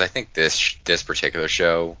remember because I think this particular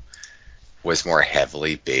show was more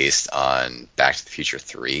heavily based on Back to the Future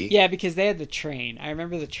 3, Yeah, because they had the train. I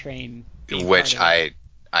remember the train being part which of it.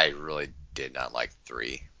 I really did not like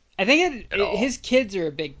 3 I think at all. his kids are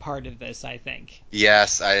a big part of this. I think.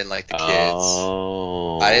 Yes, I didn't like the kids.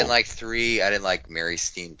 I didn't Oh, like 3. I didn't like Mary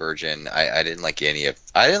Steenburgen. I didn't like any of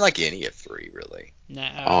 3 really. oh,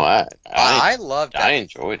 No, I loved I that.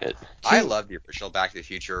 enjoyed it. I two love the original Back to the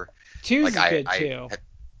Future. two's Like is good too.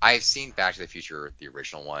 I've seen Back to the Future, the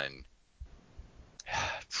original one,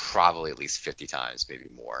 probably at least 50 times, maybe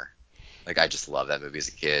more. Like I just love that movie as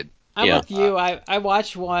a kid. I'm Yeah, with you. I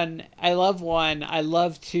watch one. I love one. I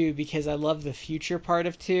love two because I love the future part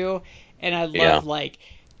of two, and I yeah. love like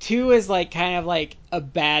two is like kind of like a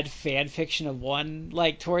bad fan fiction of one,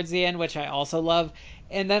 like towards the end, which I also love.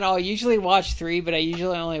 And then I'll usually watch three, but I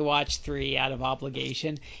usually only watch three out of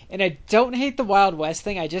obligation. And I don't hate the Wild West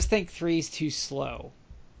thing. I just think three's too slow.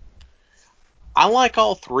 I like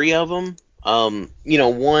all three of them.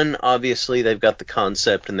 One, obviously they've got the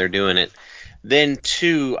concept and they're doing it. Then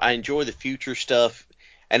two, I enjoy the future stuff.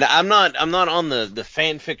 And I'm not on the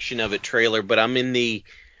fan fiction of it trailer, but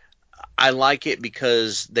I like it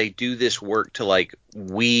because they do this work to like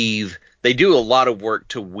weave. They do a lot of work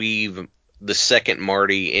to weave the second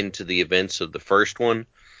Marty into the events of the first one,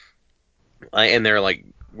 and they're like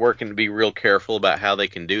working to be real careful about how they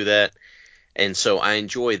can do that. And so I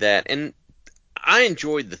enjoy that, and I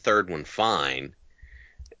enjoyed the third one fine.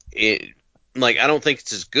 It like I don't think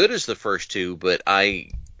it's as good as the first two, but I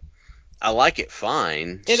like it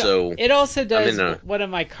fine. It So it also I'm does in a one of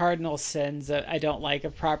my cardinal sins that I don't like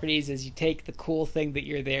of properties is you take the cool thing that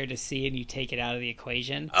you're there to see and you take it out of the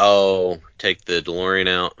equation. take the DeLorean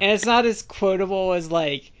out. And it's not as quotable as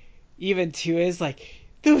like even two is like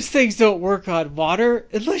those things don't work on water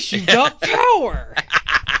unless you've got power.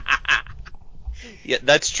 Yeah,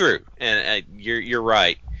 that's true, and you're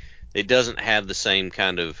right. It doesn't have the same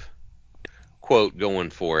kind of quote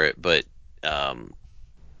going for it, but um,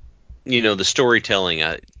 the storytelling.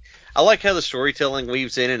 I like how the storytelling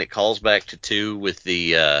weaves in and it calls back to two with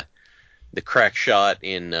the crack shot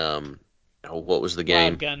in what was the Wild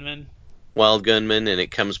game? Gunman. Wild Gunman, and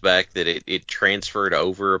it comes back that it transferred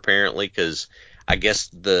over apparently because I guess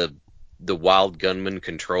the Wild Gunman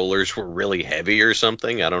controllers were really heavy or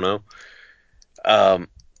something. I don't know. Um,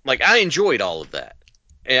 like I enjoyed all of that.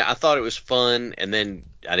 And I thought it was fun, and then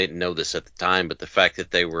I didn't know this at the time, but the fact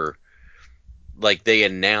that they were like they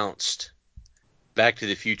announced Back to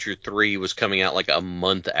the Future 3 was coming out like a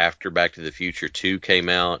month after Back to the Future 2 came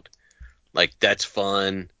out. Like that's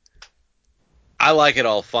fun. I like it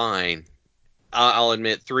all fine. I'll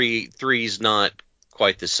admit three's not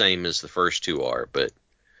quite the same as the first two are, but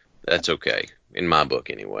that's okay in my book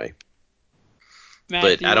anyway. Matt,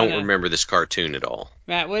 But do you I don't wanna remember this cartoon at all.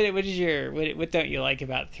 Matt, what don't you like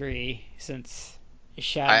about 3? Since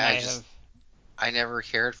Shad and I, I I have just I never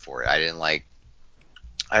cared for it. I didn't like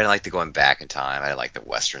the going back in time. I didn't like the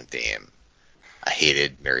Western theme. I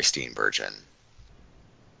hated Mary Steenburgen.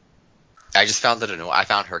 I just found it annoying. I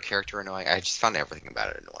found her character annoying. I just found everything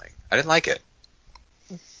about it annoying. I didn't like it.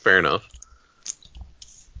 Fair enough.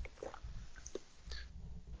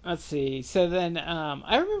 Let's see. So then,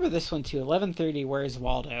 I remember this one too. 11:30. Where's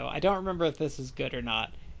Waldo? I don't remember if this is good or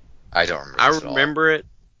not. I don't remember I this at all. remember it.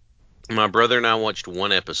 My brother and I watched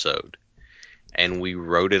one episode, and we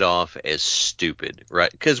wrote it off as stupid,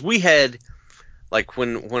 right? Because we had like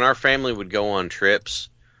when our family would go on trips,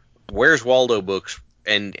 Where's Waldo books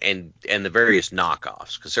and the various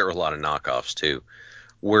knockoffs, because there were a lot of knockoffs too,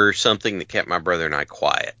 were something that kept my brother and I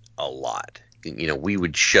quiet a lot. You know, we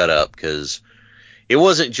would shut up because it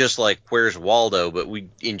wasn't just like Where's Waldo, but we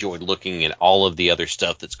enjoyed looking at all of the other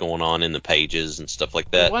stuff that's going on in the pages and stuff like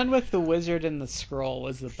The that. one with the wizard and the scroll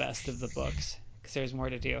was the best of the books because there's more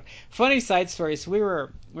to do. Funny side story. So we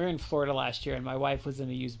were in Florida last year, and my wife was in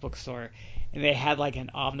a used bookstore, and they had like an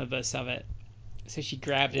omnibus of it. So she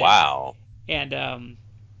grabbed it, Wow. and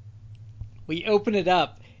we opened it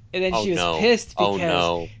up, and then Oh she was no. pissed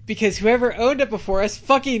Oh because no. whoever owned it before us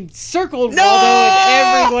fucking circled Waldo in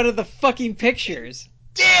No! every one of the fucking pictures.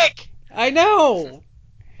 Dick! I know.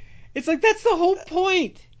 It's like that's the whole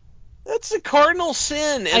point. That's the cardinal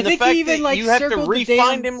sin, I and the think he fact even that like you have to circled the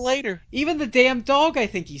re-find damn him later. even the damn dog. I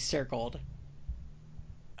think he circled.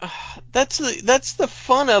 That's the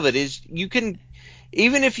fun of it is you can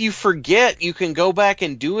even if you forget, you can go back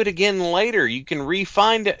and do it again later. You can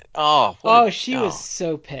re-find it. Oh, what a Oh, she was oh,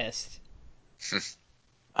 so pissed.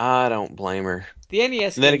 I don't blame her. The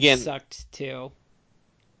NES And then game again, sucked too.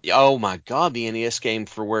 oh my God, the NES game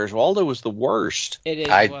for Where's Waldo was the worst. It is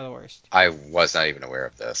I one of the worst. I was not even aware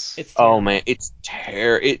of this. It's Oh terrible. man, it's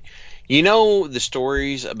it. You know the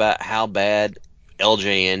stories about how bad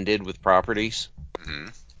LJN did with properties? Hmm.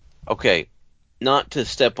 Okay, not to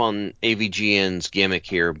step on AVGN's gimmick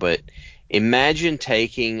here, but imagine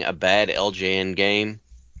taking a bad LJN game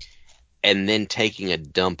and then taking a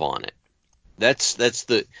dump on it. That's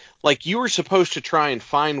the like you were supposed to try and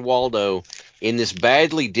find Waldo in this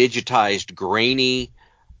badly digitized, grainy,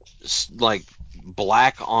 like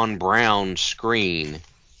black on brown screen,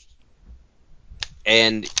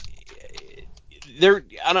 and there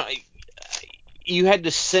I don't you had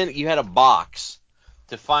a box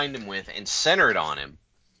to find him with and center it on him.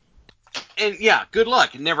 And yeah, good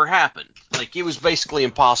luck. It never happened. Like it was basically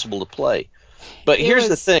impossible to play. But It here's the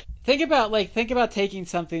was thing. think about taking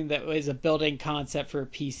something that was a building concept for a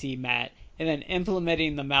PC, Matt, and then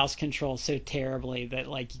implementing the mouse control so terribly that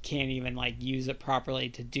like you can't even like use it properly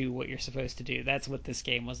to do what you're supposed to do. That's what this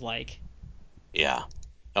game was like. Yeah.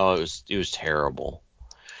 Oh, it was terrible.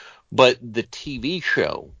 But the TV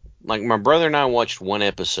show, like my brother and I watched one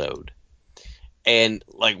episode, and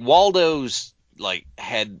like Waldo's like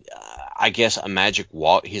had I guess a magic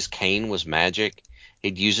walk. His cane was magic.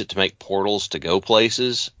 He'd use it to make portals to go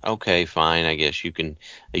places. Okay, fine. I guess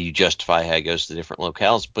you justify how he goes to different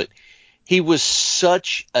locales. But he was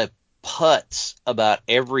such a putz about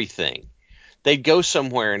everything. They'd go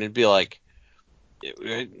somewhere and it'd be like,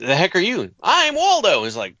 "The heck are you?" "I'm Waldo."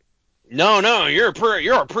 He's like, "No, you're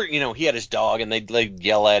a he had his dog, and they'd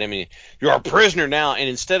yell at him, and "You're a prisoner now." And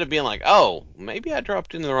instead of being like, "Oh, maybe I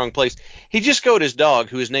dropped into the wrong place," he'd just go to his dog,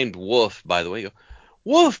 who is named Wolf, by the way. Go,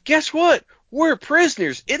 "Wolf, guess what? We're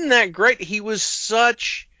prisoners. Isn't that great?" He was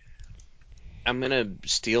such. I'm gonna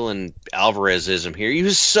steal an Alvarezism here. He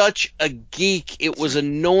was such a geek. It was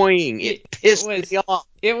annoying. It, It it pissed was me off.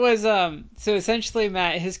 it was so essentially,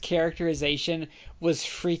 Matt, his characterization was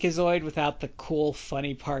Freakazoid without the cool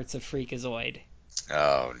funny parts of Freakazoid.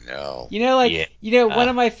 Oh no. Yeah. One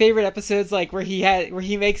of my favorite episodes, like where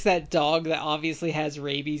he makes that dog that obviously has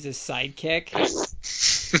rabies as sidekick.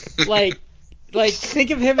 Like,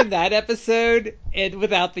 think of him in that episode and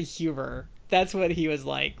without the humor. That's what he was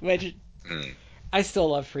like. Which Hmm. I still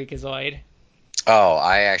love Freakazoid. Oh,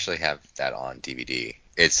 I actually have that on DVD.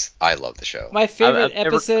 I love the show. My favorite I've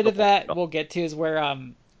never episode of watched it that all. we'll get to is where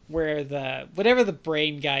the whatever the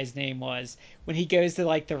brain guy's name was when he goes to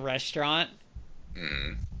like the restaurant.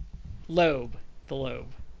 Mm. Loeb, the Loeb.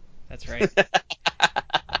 That's right.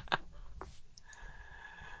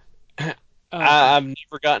 Okay. I've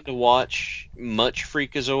never gotten to watch much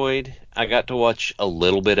Freakazoid. I got to watch a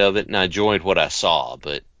little bit of it, and I enjoyed what I saw.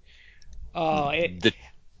 But Oh, the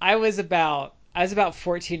I was about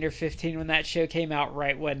 14 or 15 when that show came out,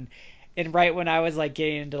 right when I was like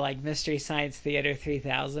getting into like Mystery Science Theater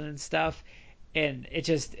 3000 and stuff, and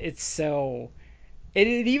it's so it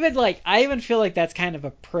even like I even feel like that's kind of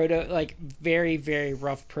a like very very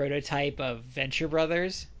rough prototype of Venture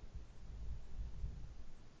Brothers.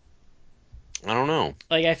 I don't know.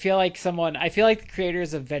 Like I feel like the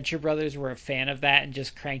creators of Venture Brothers were a fan of that and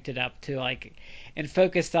just cranked it up to like and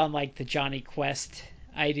focused on like the Johnny Quest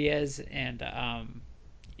ideas and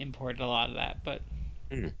imported a lot of that. But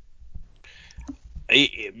Hmm.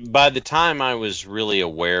 By the time I was really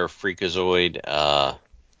aware of Freakazoid, I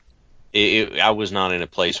was not in a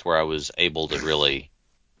place where I was able to really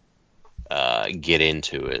get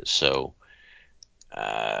into it. So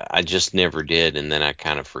I just never did, and then I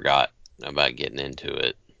kind of forgot about getting into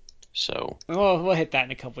it. So we'll hit that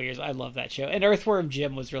in a couple years. I love that show. And Earthworm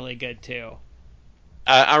Jim was really good too.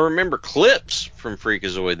 I remember clips from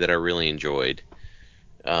Freakazoid that I really enjoyed.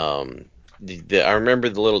 I remember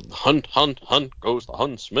the little hunt, hunt, hunt goes the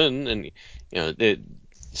huntsman, and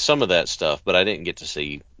some of that stuff, but I didn't get to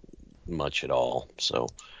see much at all. So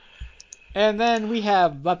And then we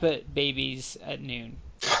have Muppet Babies at noon.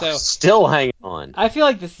 So still hanging on. I feel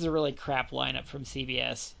like this is a really crap lineup from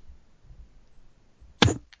CBS.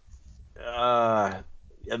 Uh,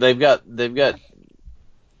 they've got Ninja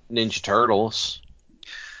Turtles.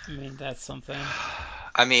 I mean, that's something.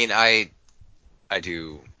 I mean, I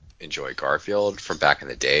do enjoy Garfield from back in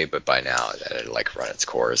the day, but by now that had like run its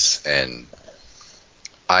course. And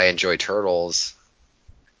I enjoy Turtles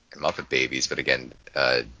and Muppet Babies, but again,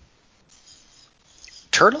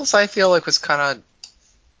 Turtles I feel like was kind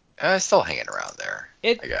of still hanging around there,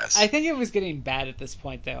 I I guess. think it was getting bad at this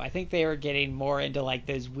point though. I think they were getting more into like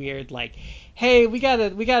those weird like, hey, we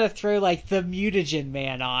gotta throw like the Mutagen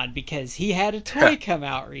Man on because he had a toy come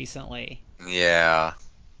out recently. Yeah.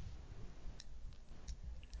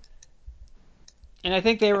 And I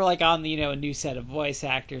think they were like on the a new set of voice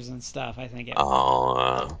actors and stuff. I think it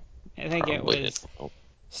Probably didn't was help.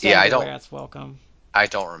 Yeah, starting to wear its welcome. I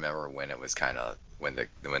don't remember when it was kind of when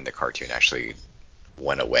the cartoon actually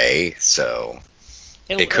went away, so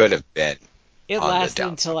It it could it, have been it on the lasted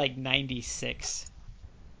until downside. like '96.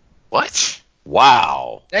 What?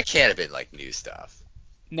 Wow, That can't have been like new stuff.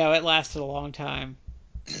 No, it lasted a long time.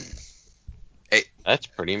 It, that's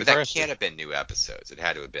pretty but that impressive. can't have been new episodes. It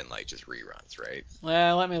had to have been like just reruns, right?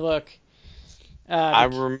 Well, let me look. I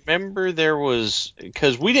remember there was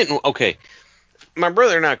because we didn't. Okay, my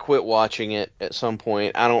brother and I quit watching it at some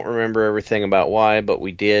point. I don't remember everything about why, but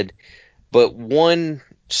we did. But one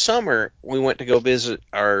summer we went to go visit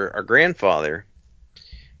our grandfather,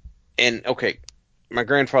 and okay, my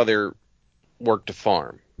grandfather worked a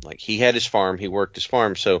farm. Like he had his farm, he worked his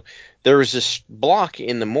farm. So there was this block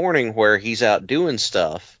in the morning where he's out doing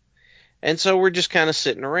stuff. And so we're just kind of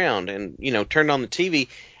sitting around and, turned on the TV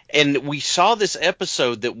and we saw this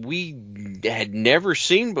episode that we had never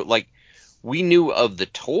seen, but like we knew of the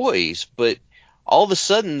toys, but all of a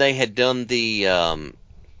sudden they had done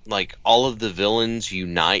like all of the villains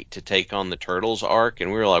unite to take on the Turtles arc.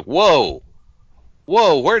 And we were like, whoa,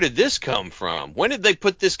 where did this come from? When did they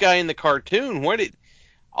put this guy in the cartoon? Where did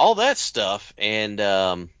all that stuff? And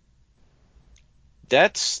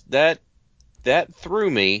that's that threw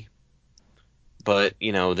me. But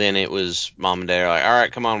then it was mom and dad are like, all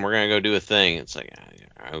right, come on, we're gonna go do a thing. It's like,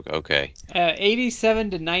 okay,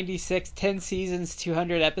 87 to 96, 10 seasons,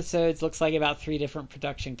 200 episodes. Looks like about three different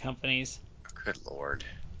production companies. Good lord.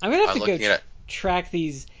 I'm gonna have I'm to go looking at track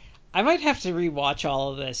these. I might have to rewatch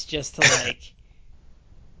all of this just to like,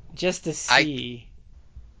 just to I see.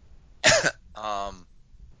 um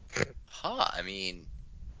I mean,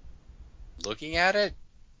 looking at it,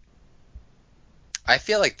 I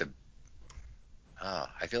feel like the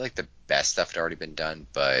best stuff had already been done,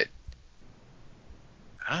 but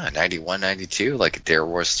 91, 92, like there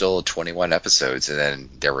were still 21 episodes, and then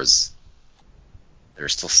there were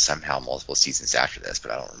still somehow multiple seasons after this,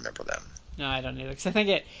 but I don't remember them. No, I don't either. Cause I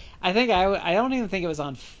think I don't even think it was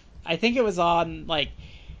on. I think it was on like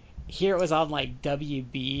hear it was on like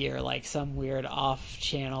WB or like some weird off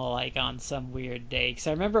channel like on some weird day. Because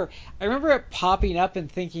I remember it popping up and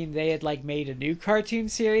thinking they had like made a new cartoon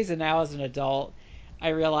series, and now as an adult, I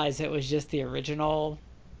realized it was just the original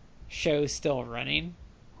show still running.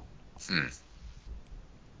 Hmm.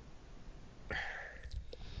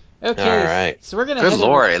 Okay, All right. so we're gonna Good head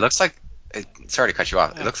lord, over. it looks like. Sorry to cut you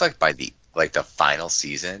off. It Oh. looks like by the final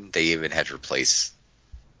season, they even had to replace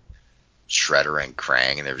Shredder and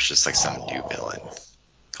Krang, and there was just like some new villain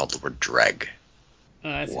called Lord Dreg.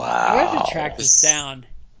 I'm gonna have to track Wow. this down.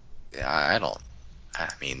 Yeah, I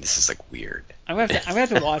mean, this is like weird. I'm gonna have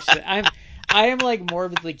to watch it. I am like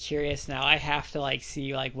morbidly curious now. I have to like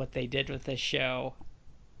see like what they did with this show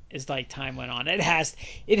as like time went on. It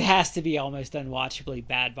has to be almost unwatchably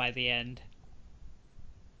bad by the end.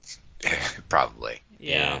 Probably.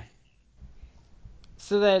 Yeah. Yeah.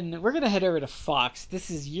 So then we're gonna head over to Fox. This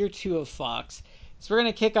is year 2 of Fox. So we're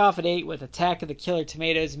gonna kick off at 8 with Attack of the Killer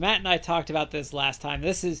Tomatoes. Matt and I talked about this last time.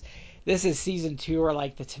 This is season 2 where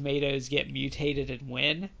like the tomatoes get mutated and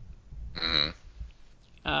win.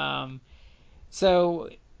 Hmm. Um, so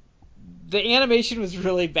the animation was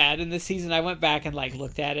really bad in this season. I went back and like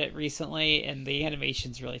looked at it recently, and the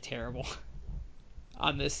animation's really terrible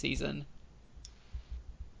on this season.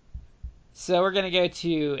 So we're gonna go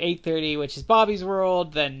to 8:30, which is Bobby's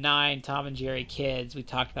World. Then 9, Tom and Jerry Kids. We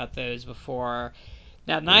talked about those before.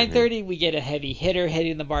 Now 9:30, we get a heavy hitter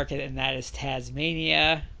hitting the market, and that is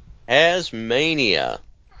Tasmania. Tasmania.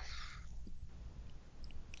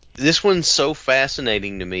 This one's so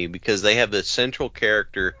fascinating to me because they have the central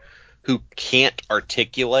character who can't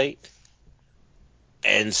articulate,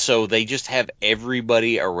 and so they just have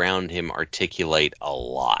everybody around him articulate a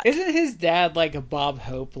lot. Isn't his dad like a Bob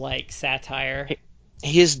Hope like satire?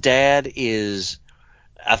 His dad is,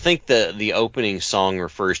 I think the opening song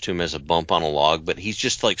refers to him as a bump on a log, but he's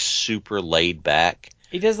just like super laid back,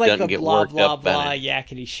 He does like doesn't the get blah worked blah up about blah it.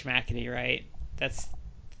 yakety schmackety, right? That's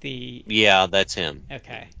the Yeah, that's him.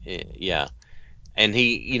 okay. Yeah. And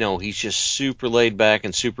he's just super laid back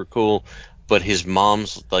and super cool, but his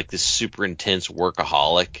mom's like this super intense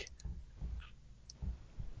workaholic.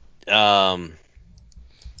 Um,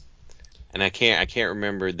 and I can't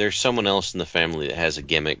remember. There's someone else in the family that has a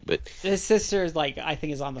gimmick, but His sister is like I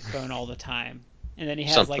think is on the phone all the time, and then he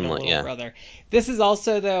has like something a like little yeah. brother. This is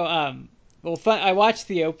also though well fun. I watched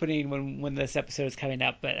the opening when this episode is coming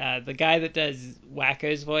up, but the guy that does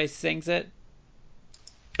Wacko's voice sings it.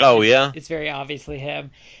 Oh yeah. It's very obviously him.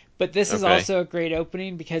 But this is Okay. also a great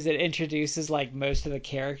opening because it introduces like most of the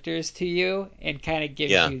characters to you and kind of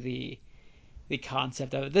gives Yeah. you the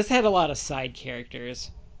concept of it. This had a lot of side characters.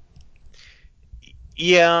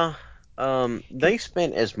 Yeah. They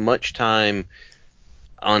spent as much time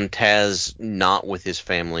on Taz not with his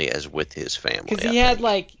family as with his Because family, I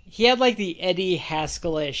think. he had like the Eddie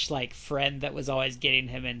Haskell-ish like friend that was always getting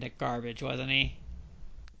him into garbage, wasn't he?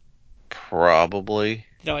 Probably.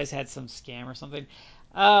 That always had some scam or something.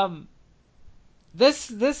 Um,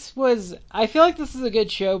 this was I feel like this is a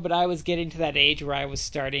good show, but I was getting to that age where I was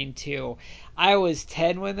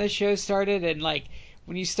 10 when the show started, and like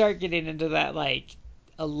when you start getting into that like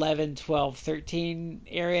 11, 12, 13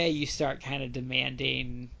 area, you start kind of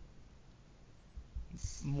demanding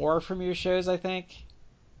more from your shows, I think.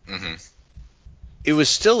 Hmm. It was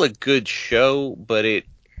still a good show, but it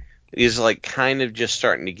is like kind of just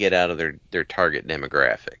starting to get out of their target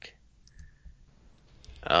demographic.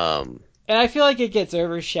 Um, And I feel like it gets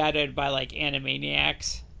overshadowed by like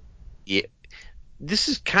Animaniacs. yeah, this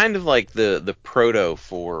is kind of like the proto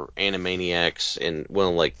for Animaniacs and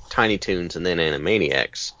well, like Tiny Toons and then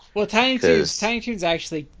Animaniacs. Well, Cause Tiny Toons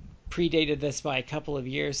actually predated this by a couple of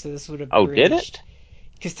years, so this would have oh, did bridged. it?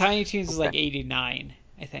 Because Tiny Toons is Okay, like 89,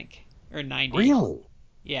 I think, or 90. really?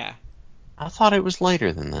 Yeah, I thought it was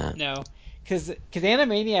later than that. no, because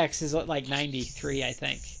Animaniacs is like 93, I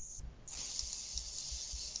think.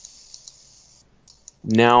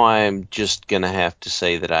 Now I'm just gonna have to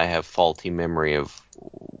say that I have faulty memory of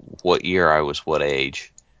what year I was what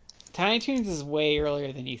age. Tiny Toons is way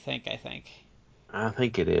earlier than you think, I think. I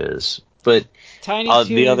think it is, but Tiny the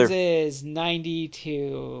Toons other is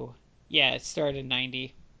 92. Yeah, it started in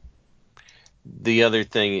 90.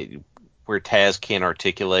 thing where Taz can't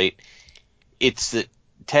articulate, it's that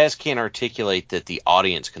Taz can't articulate that the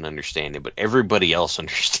audience can understand him, but everybody else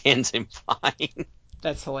understands him fine.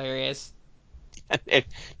 That's hilarious. And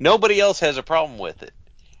nobody else has a problem with it.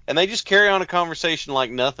 And they just carry on a conversation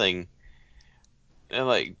like nothing. And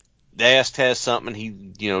like they ask Taz something, he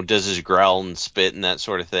does his growl and spit and that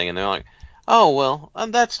sort of thing, and they're like, "Oh well,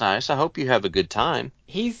 that's nice. I hope you have a good time."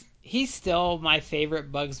 He's still my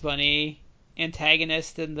favorite Bugs Bunny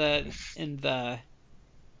antagonist in the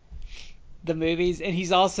movies, and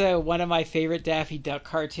he's also one of my favorite Daffy Duck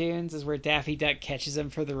cartoons. Is where Daffy Duck catches him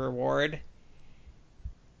for the reward.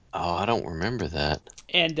 Oh, I don't remember that.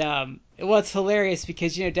 And well, it's hilarious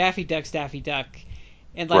because Daffy Duck's Daffy Duck,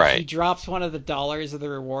 and like he Right. drops one of the dollars of the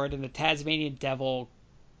reward, and the Tasmanian Devil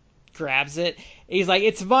grabs it. And he's like,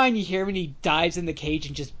 "It's mine!" You hear him, and he dives in the cage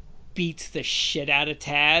and just beats the shit out of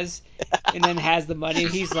Taz, and then has the money.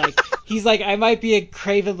 He's like, "I might be a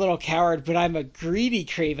craven little coward, but I'm a greedy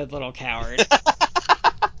craven little coward."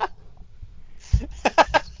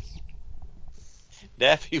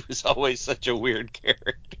 Daffy was always such a weird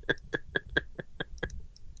character.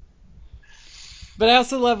 But I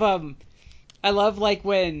also love I love like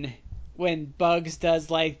when Bugs does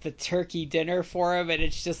like the turkey dinner for him, and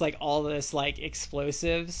it's just like all this like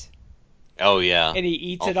explosives, Oh yeah. and he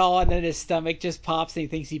eats Oh, it all, and then his stomach just pops, and he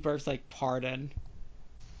thinks he burps like pardon,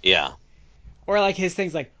 yeah. or like his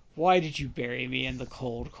things like, "Why did you bury me in the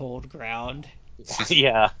cold, cold ground?"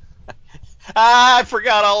 Yeah. I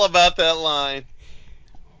forgot all about that line.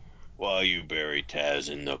 While you bury Taz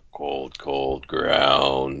in the cold, cold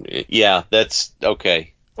ground. Yeah, that's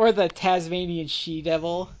okay. Or the Tasmanian she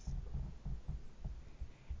devil,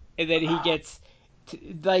 and then he gets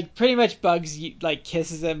like pretty much Bugs like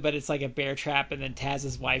kisses him, but it's like a bear trap, and then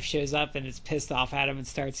Taz's wife shows up and is pissed off at him and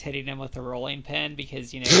starts hitting him with a rolling pin because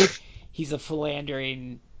he's a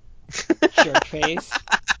philandering jerk face.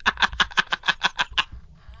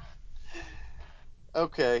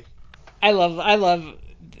 Okay. I love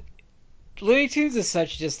Looney Tunes is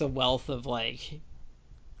such just a wealth of like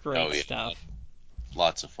great Oh yeah, stuff.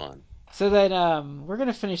 lots of fun. So then we're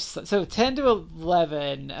gonna finish so 10 to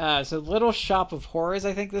 11. So Little Shop of Horrors,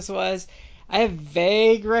 I think this was. I have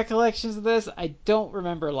vague recollections of this. I don't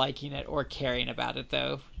remember liking it or caring about it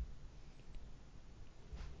though.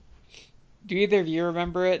 Do either of you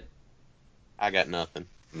remember it? I got nothing.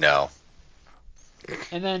 No.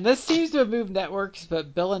 And then this seems to have moved networks,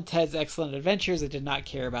 but Bill and Ted's Excellent Adventures, I did not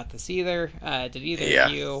care about this either. Did either of Yeah.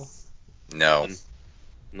 you? No.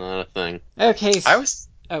 Not a thing. Okay. I was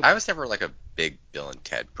Oh, I was never like a big Bill and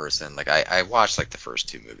Ted person. Like I watched like the first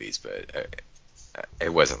two movies, but it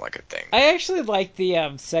wasn't like a thing. I actually liked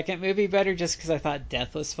the second movie better just because I thought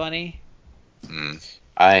Death was funny. Mm.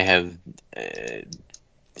 I have. Uh,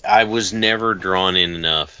 I was never drawn in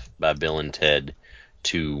enough by Bill and Ted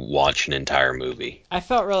to watch an entire movie. I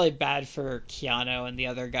felt really bad for Keanu and the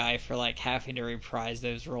other guy for like having to reprise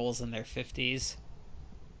those roles in their 50s.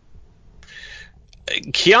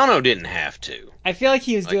 Keanu didn't have to. I feel like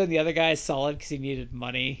he was Like, doing the other guy solid because he needed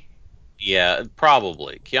money. yeah,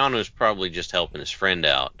 probably. Keanu's probably just helping his friend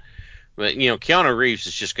out. But Keanu Reeves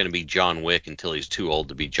is just going to be John Wick until he's too old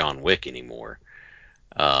to be John Wick anymore.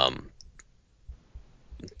 Um,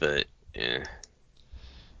 but yeah.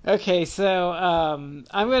 Okay, so I'm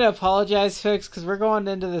gonna apologize, folks, because we're going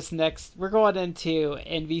into this next. We're going into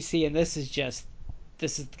NBC, and this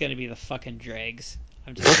is gonna be the fucking dregs.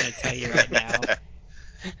 I'm just gonna tell you right now.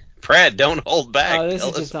 Brad, don't hold back. Oh, this Tell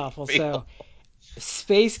is us just what awful. you feel. So,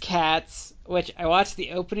 Space Cats, which I watched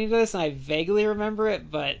the opening of this, and I vaguely remember it,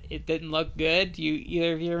 but it didn't look good. Do you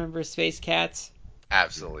either of you remember Space Cats?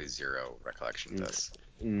 Absolutely zero recollection of this.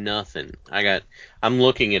 Nothing. I'm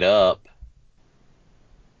looking it up.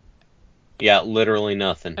 Yeah, literally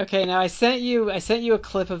nothing. Okay, now I sent you a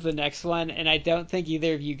clip of the next one, and I don't think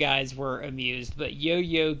either of you guys were amused. But Yo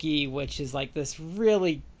Yogi, which is like this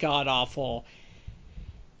really god awful,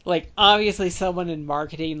 like obviously someone in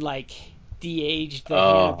marketing like de-aged the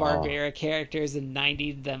Hanna Oh, Barbera characters and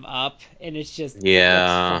 90'd them up, and it looks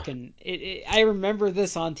yeah. fucking. I remember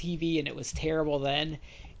this on TV, and it was terrible then,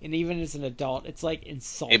 and even as an adult, it's like It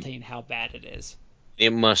insulting how bad it is. it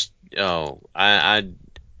must. Oh, I.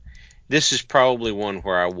 This is probably one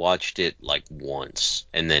where I watched it like once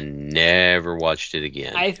and then never watched it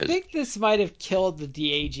again. I 'Cause think this might have killed the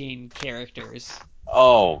de-aging characters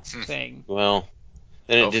oh, thing. well,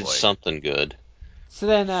 then it did Hopefully. something good. So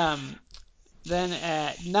then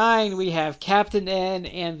at 9 we have Captain N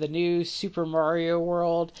and the new Super Mario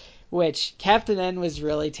World, which Captain N was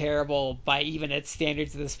really terrible by even its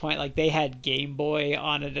standards at this point. Like they had Game Boy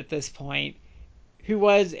on it at this point, who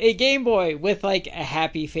was a Game Boy with like a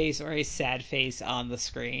happy face or a sad face on the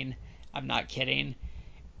screen. I'm not kidding.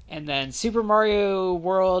 And then Super Mario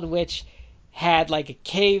World, which had like a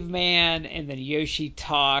caveman, and then Yoshi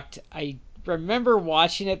talked. I remember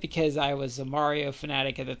watching it because I was a Mario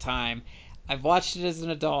fanatic at the time. I've watched it as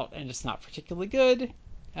an adult, and it's not particularly good.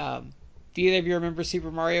 Um, do either of you remember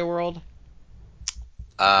Super Mario World?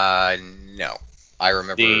 No. I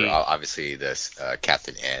remember The obviously this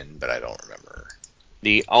Captain N, but I don't remember.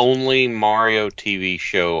 The only Mario TV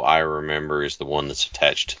show I remember is the one that's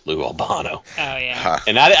attached to Lou Albano. Oh yeah. Huh.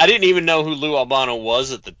 And I didn't even know who Lou Albano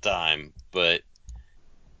was at the time, but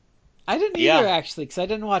I didn't Yeah. either actually, because I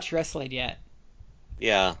didn't watch wrestling yet.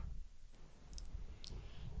 yeah.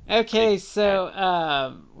 Okay,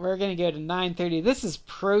 so we're gonna go to 9:30. This is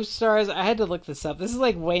Pro Stars. I had to look this up. This is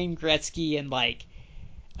like Wayne Gretzky and like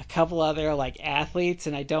a couple other like athletes,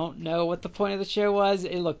 and I don't know what the point of the show was.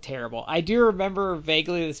 It looked terrible. I do remember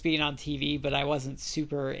vaguely this being on TV, but I wasn't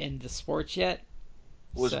super into sports yet.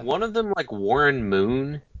 Was So one of them like Warren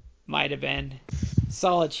Moon? might have been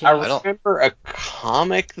solid I chance. don't- remember a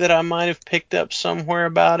comic that I might have picked up somewhere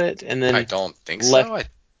about it, and then I don't think left- so.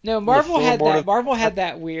 No, Marvel had floorboard that. of- Marvel had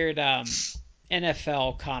that weird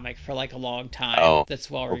NFL comic for like a long time. Oh, That's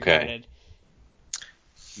well okay. regarded.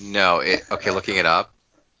 No, okay, looking it up.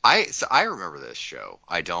 So I remember this show.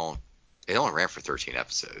 I don't. It only ran for 13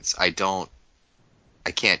 episodes. I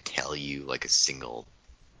can't tell you like a single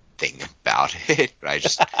thing about it. But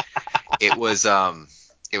it was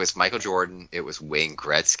Michael Jordan, it was Wayne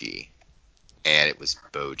Gretzky, and it was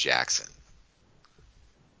Bo Jackson.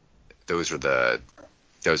 Those were the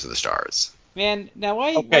stars. Man, now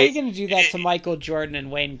why are Okay. you gonna do that to Michael Jordan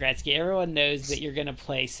and Wayne Gretzky? Everyone knows that you're gonna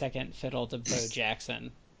play second fiddle to Bo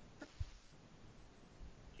Jackson.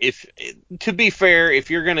 To be fair, if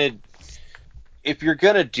you're gonna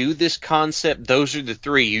do this concept, those are the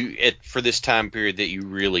three for this time period that you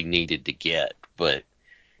really needed to get. But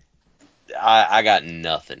I got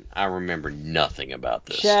nothing. I remember nothing about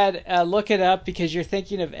this. Chad, look it up because you're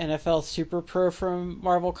thinking of NFL Super Pro from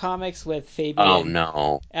Marvel Comics with Fabian. Oh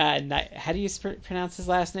no. How do you pronounce his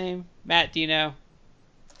last name? Matt, do you know?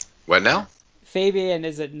 What now? Fabian,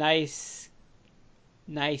 is it Nicesia?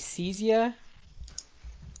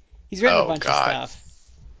 He's written a Oh, bunch God. of stuff.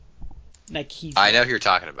 Nicesia. I know who you're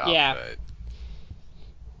talking about. Yeah. But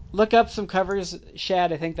Look up some covers,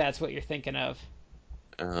 Shad. I think that's what you're thinking of.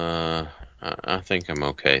 I think I'm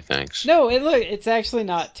okay, thanks. No, it's actually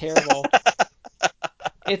not terrible.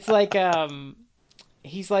 It's like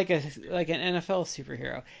he's like an NFL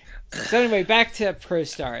superhero. So anyway, back to Pro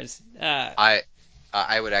Stars. I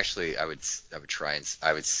would try and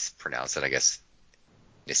I would pronounce it. I guess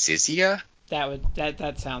Nicisia.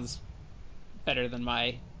 That sounds better than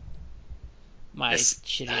my Nis-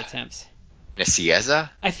 shitty attempts. Nicieza.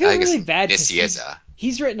 I feel guess really bad 'cause Nicieza.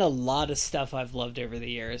 he's written a lot of stuff I've loved over the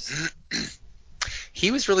years.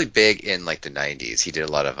 He was really big in like the 90s. He did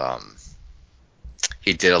a lot of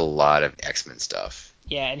X-Men stuff.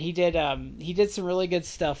 Yeah, and he did some really good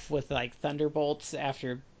stuff with like Thunderbolts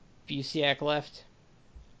after Busiek left.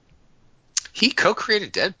 He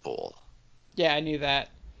co-created Deadpool. Yeah, I knew that.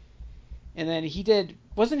 And then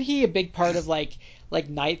wasn't he a big part of like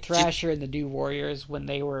Night Thrasher and the New Warriors when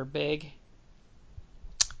they were big?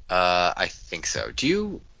 I think so.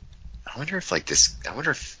 I wonder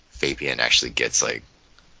if Fabian actually gets like,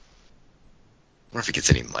 I wonder if he gets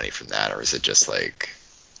any money from that, or is it just like,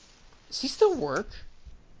 Does he still work?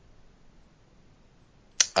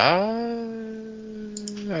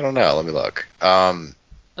 I don't know. Let me look.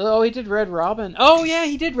 Oh, he did Red Robin. Oh yeah,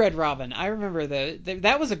 he did Red Robin. I remember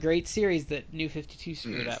that was a great series that New 52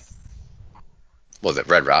 screwed up. Well, the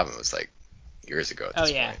Red Robin was like years ago at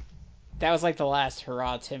this yeah. point. That was like the last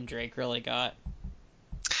hurrah Tim Drake really got.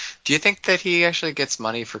 Do you think that he actually gets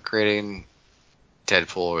money for creating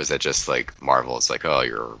Deadpool, or is that just like Marvel? It's like, oh,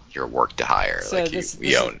 your work to hire. So like this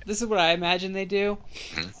own. is what I imagine they do.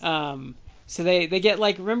 Mhm. So they get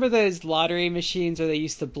like, remember those lottery machines where they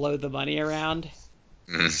used to blow the money around?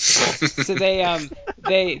 So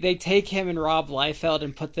they take him and Rob Liefeld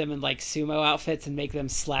and put them in like sumo outfits and make them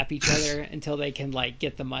slap each other until they can like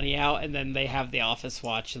get the money out, and then they have the office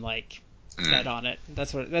watch and like bet on it.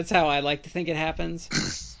 That's how I like to think it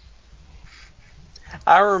happens.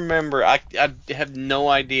 I remember, I have no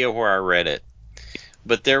idea where I read it,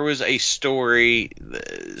 but there was a story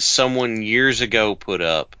someone years ago put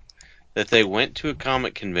up that they went to a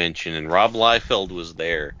comic convention and Rob Liefeld was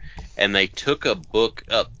there, and they took a book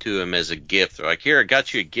up to him as a gift. They're like, here, I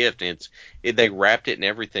got you a gift, and they wrapped it and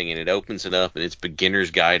everything, and it opens it up, and it's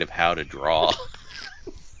Beginner's Guide of How to Draw.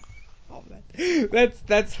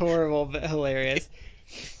 That's horrible but hilarious.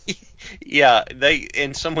 Yeah,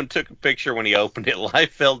 and someone took a picture when he opened it.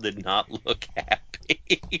 Liefeld did not look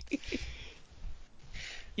happy.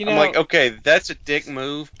 You know, I'm like, okay, that's a dick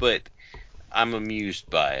move, but I'm amused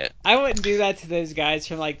by it. I wouldn't do that to those guys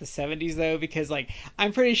from like the 70s though, because like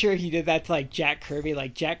I'm pretty sure he did that to like Jack Kirby.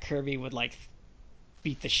 Like Jack Kirby would like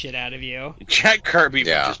beat the shit out of you, Jack Kirby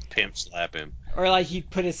Yeah. would just pimp slap him. or like he'd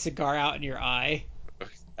put his cigar out in your eye.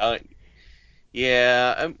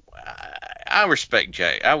 Yeah, I respect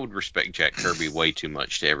Jack. I would respect Jack Kirby way too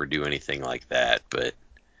much to ever do anything like that. But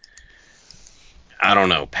I don't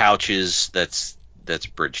know. Pouches. That's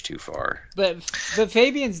bridge too far. But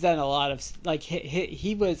Fabian's done a lot of like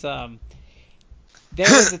he was there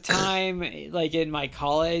was a time like in my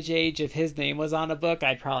college age, if his name was on a book,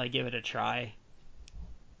 I'd probably give it a try.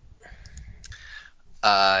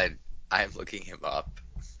 I'm looking him up,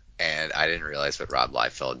 and I didn't realize what Rob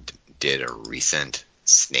Liefeld did a recent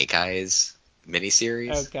Snake Eyes Oh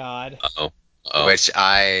miniseries, God. Oh. which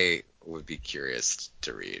I would be curious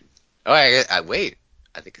to read. Oh, I wait.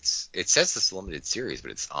 I think it says this limited series,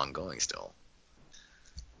 but it's ongoing still.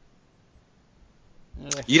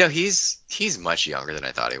 Ugh. You know, he's much younger than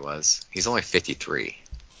I thought he was. He's only 53.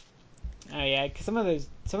 Oh yeah, 'cause some of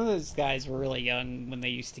those guys were really young when they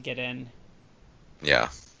used to get in. Yeah.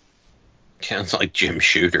 Sounds like Jim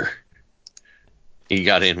Shooter. He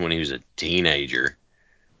got in when he was a teenager,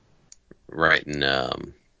 writing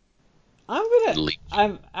Leech.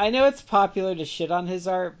 I know it's popular to shit on his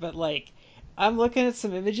art, but like I'm looking at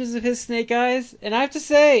some images of his Snake Eyes, and I have to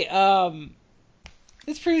say,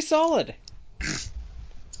 it's pretty solid.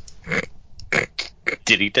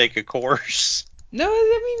 Did he take a course? No,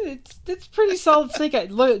 I mean it's pretty solid Snake Eyes.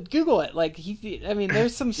 Look, Google it. Like I mean,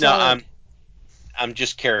 there's some No, solid. I'm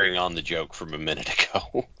just carrying on the joke from a minute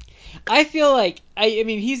ago. I feel like I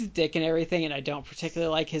mean he's a dick and everything, and I don't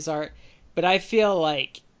particularly like his art, but I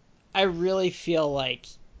really feel like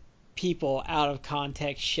people out of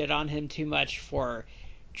context shit on him too much for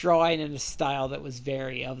drawing in a style that was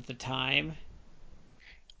very of the time.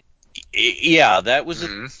 Yeah, that was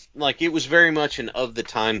Hmm. it was very much an of the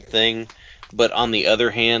time thing. But on the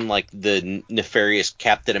other hand, like the nefarious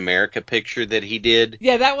Captain America picture that he did,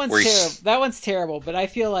 Yeah, that one's where terrible. he's That one's terrible. But I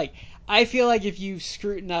feel like if you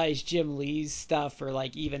scrutinize Jim Lee's stuff or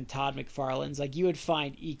like even Todd McFarlane's, like you would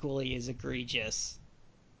find equally as egregious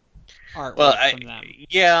well, artwork from them.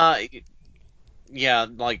 yeah,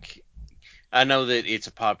 like I know that it's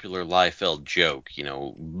a popular Liefeld joke,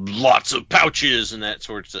 lots of pouches and that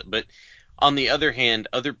sort of stuff. But on the other hand,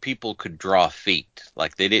 other people could draw feet.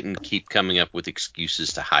 Like they didn't keep coming up with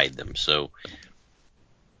excuses to hide them. So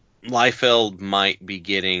Liefeld might be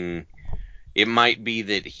getting. It might be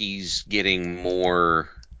that he's getting more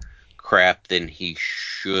crap than he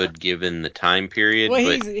should given the time period, Well,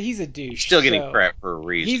 but he's a he's douche, still getting so crap for a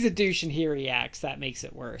reason. he's a douche and he reacts. That makes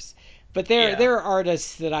it worse. But Yeah, there are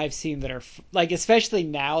artists that I've seen that are like, especially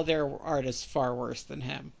now, there are artists far worse than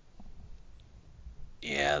him.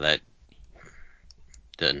 yeah, that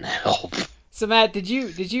doesn't help. So Matt, did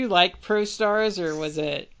you like Pro Stars or was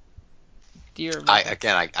it? Do you I remember?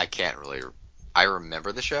 again, I can't really. I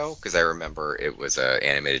remember the show because I remember it was an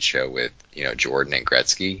animated show with Jordan and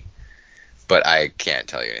Gretzky, but I can't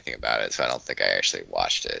tell you anything about it, so I don't think I actually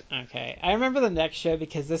watched it. Okay, I remember the next show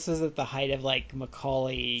because this was at the height of like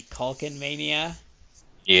Macaulay Culkin mania.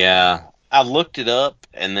 Yeah, I looked it up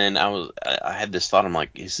and then I had this thought. I'm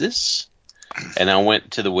like, is this? And I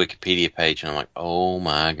went to the Wikipedia page and I'm like, oh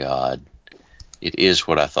my god, it is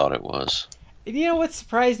what I thought it was. And you know what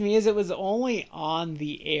surprised me is it was only on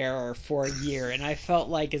the air for a year, and I felt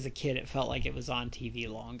like as a kid it felt like it was on TV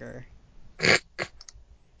longer.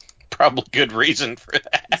 Probably good reason for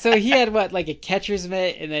that. So he had what, like a catcher's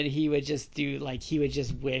mitt, and then he would just do like he would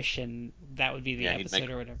just wish, and that would be the Yeah, he'd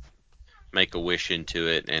episode or whatever. make a wish into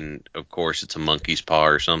it, and of course it's a monkey's paw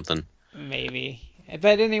or something. Maybe.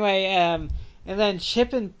 But anyway, and then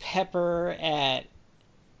Chip and Pepper at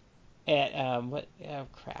what? Oh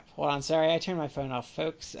crap! Hold on, sorry, I turned my phone off,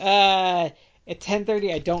 folks. At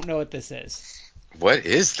 10:30, I don't know what this is. What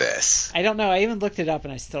is this? I don't know. I even looked it up,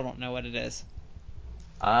 and I still don't know what it is.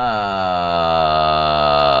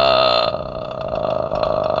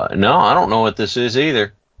 No, I don't know what this is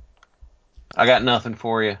either. I got nothing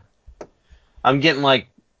for you. I'm getting like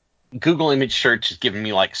Google image search is giving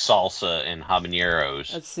me like salsa and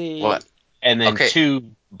habaneros, Let's see. What? and then Okay,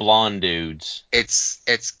 two blonde dudes. it's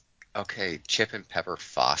okay. Chip and Pepper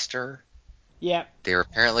Foster. Yep. They're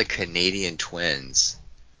apparently Canadian twins.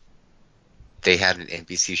 They had an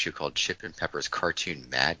NBC show called Chip and Pepper's Cartoon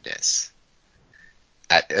Madness.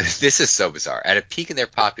 This is so bizarre. At a peak in their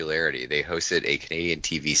popularity, they hosted a Canadian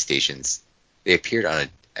TV stations. They appeared at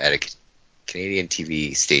a Canadian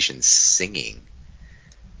TV station singing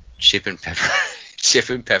Chip and Pepper. Chip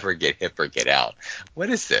and Pepper get hip or get out. What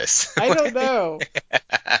is this? I don't know.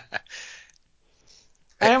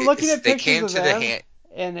 I'm looking at They pictures came of to the them, hand.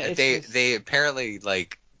 and it's just They apparently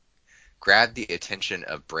grabbed the attention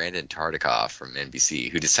of Brandon Tartikoff from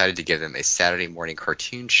NBC, who decided to give them a Saturday morning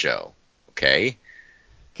cartoon show. Okay.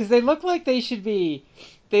 because they look like they should be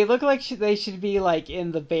They look like they should be like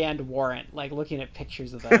in the band Warrant, like looking at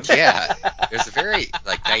pictures of them. Yeah, there's a very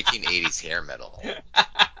like 1980s hair metal,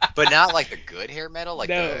 but not like the good hair metal, like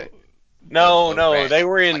No. No, low rent, they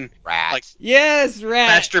were in like Rat. like Yes, Rat.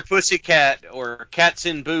 Master Pussycat or Cats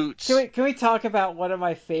in Boots. Can we talk about one of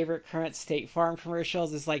my favorite current State Farm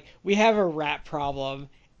commercials? Is like we have a rat problem,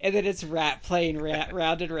 and then it's Rat playing rat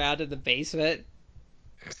round and round in the basement.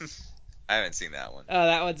 I haven't seen that one. Oh,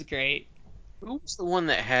 that one's great. Who was the one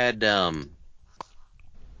that had the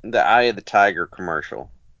Eye of the Tiger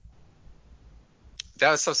commercial?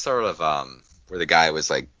 That was some sort of where the guy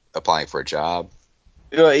was like applying for a job.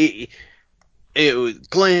 It was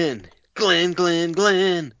Glenn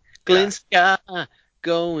Yeah. Scott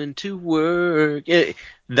going to work.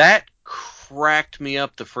 That cracked me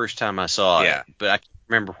up the first time I saw Yeah. it, but I can't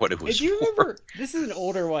remember what it was If you for. remember, this is an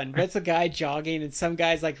older one, but it's a guy jogging and some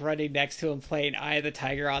guy's like running next to him playing Eye of the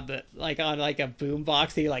Tiger on the on a boom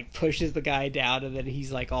box. He like pushes the guy down and then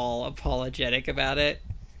he's like all apologetic about it.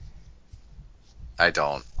 I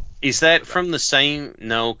don't. Is that from the same?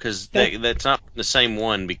 No, because that's not from the same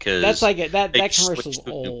one. Because That's like that they commercial's switched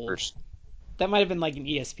to old. numbers. That might have been like an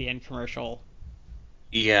ESPN commercial.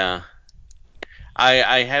 Yeah, I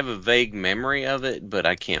have a vague memory of it, but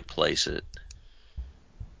I can't place it.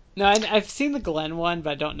 No, I've seen the Glenn one,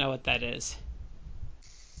 but I don't know what that is.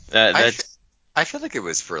 That's I feel like it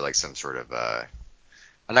was for like some sort of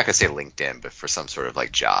I'm not gonna say LinkedIn, but for some sort of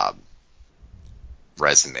like job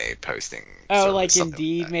resume posting. Oh, service, like something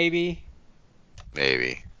Indeed, that. maybe.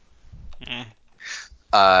 Maybe. Eh.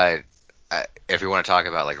 If we want to talk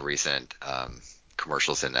about like recent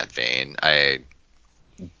commercials in that vein, I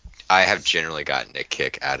have generally gotten a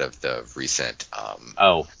kick out of the recent.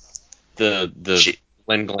 the She-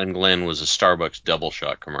 Glenn was a Starbucks double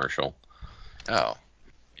shot commercial. Oh.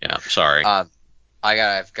 Yeah, sorry.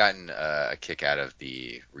 I've gotten a kick out of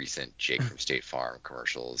the recent Jake from State Farm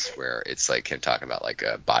commercials where it's like him talking about like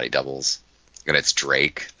body doubles, and it's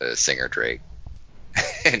Drake, the singer Drake,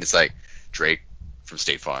 and it's like Drake from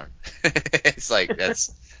State Farm. It's like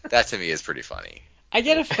that to me is pretty funny. I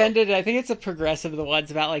get offended. I think it's a progressive of the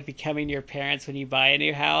ones about like becoming your parents when you buy a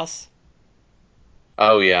new house.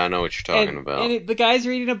 Oh yeah, I know what you're talking And about. the guy's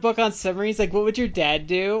reading a book on submarines. Like, what would your dad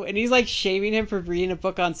do? And he's like shaming him for reading a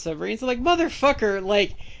book on submarines. I'm like, motherfucker!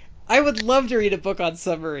 Like, I would love to read a book on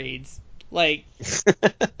submarines. Like,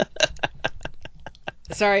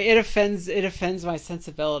 sorry, it offends my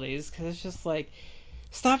sensibilities because it's just like,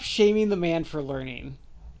 stop shaming the man for learning.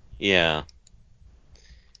 Yeah,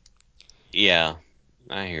 yeah,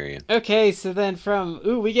 I hear you. Okay, so then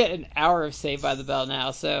we get an hour of Saved by the Bell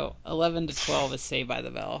now. So 11 to 12 is Saved by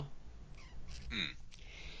the Bell.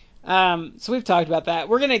 So we've talked about that.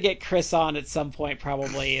 We're gonna get Chris on at some point,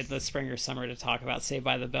 probably in the spring or summer, to talk about Saved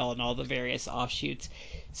by the Bell and all the various offshoots.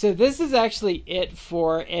 So this is actually it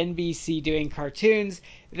for NBC doing cartoons.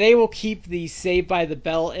 They will keep the Saved by the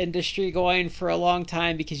Bell industry going for a long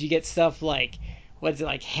time because you get stuff like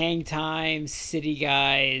like Hang Time, City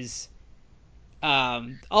Guys,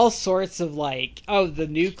 all sorts of like the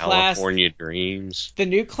new class. California Dreams. The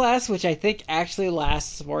new class, which I think actually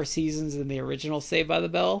lasts more seasons than the original Saved by the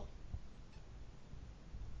Bell.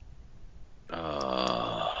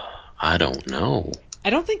 I don't know. I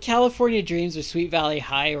don't think California Dreams or Sweet Valley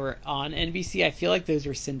High were on NBC. I feel like those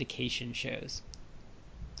were syndication shows.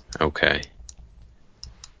 Okay.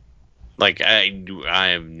 Like I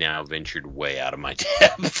have now ventured way out of my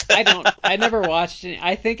depth. I never watched it.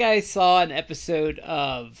 I think I saw an episode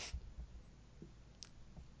of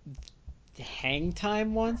Hang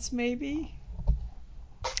Time once, maybe.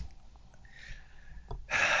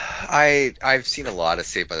 I've seen a lot of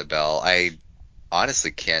Saved by the Bell. I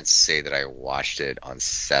honestly can't say that I watched it on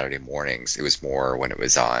Saturday mornings. It was more when it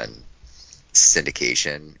was on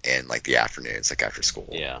syndication in like the afternoons, like after school.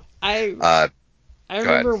 Yeah. I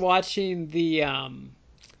remember watching the on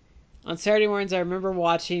Saturday mornings. I remember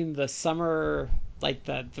watching the summer, like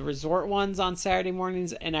the resort ones on Saturday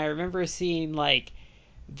mornings, and I remember seeing like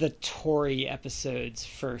the Tory episodes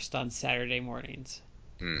first on Saturday mornings.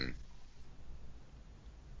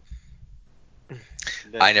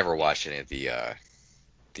 I never watched any of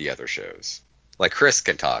the other shows. Like Chris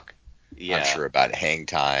can talk, Yeah. I'm sure, about Hang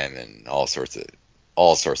Time and all sorts of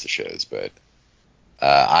shows, but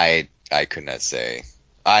I could not say.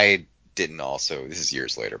 I didn't also. This is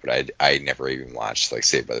years later, but I never even watched like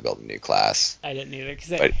Saved by the Bell, the new class. I didn't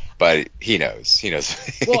either But he knows. He knows.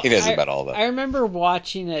 Well, he knows about all that. I remember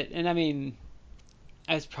watching it, and I mean,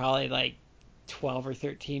 I was probably like 12 or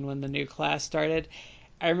 13 when the new class started.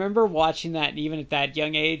 I remember watching that, and even at that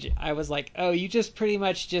young age, I was like, oh, you just pretty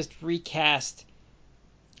much just recast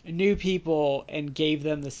new people and gave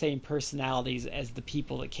them the same personalities as the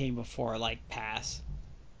people that came before, like Pass.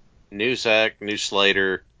 New Zack, new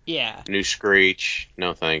Slater, Yeah, new Screech.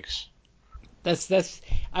 No thanks. that's.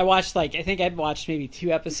 I watched I think I'd watched maybe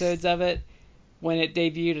 2 episodes of it when it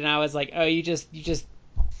debuted, and I was like, oh, you just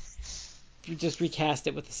recast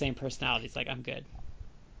it with the same personalities. Like, I'm good.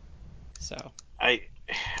 So I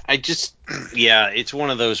I just yeah, it's one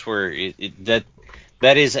of those where that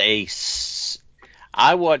is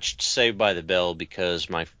I watched Saved by the Bell because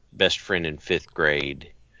my best friend in 5th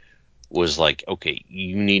grade was like, okay,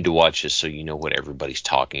 you need to watch this so you know what everybody's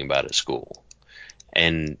talking about at school.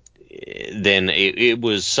 And then it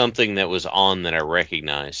was something that was on that I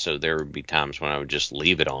recognized, so there would be times when I would just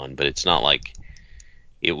leave it on, but it's not like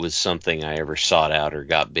it was something I ever sought out or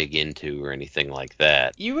got big into or anything like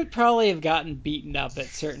that. you would probably have gotten beaten up at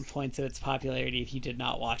certain points of its popularity if you did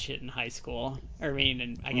not watch it in high school. Or, I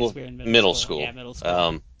mean, I guess Well, we were in middle school. school. Yeah, middle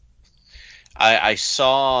school. I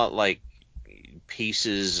saw like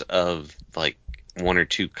pieces of like 1 or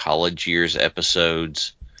 2 college years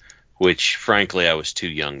episodes, which frankly I was too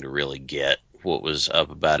young to really get what was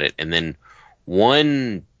up about it. And then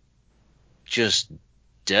one just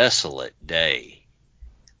desolate day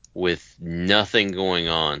with nothing going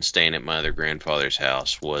on, staying at my other grandfather's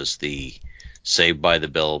house, was the Saved by the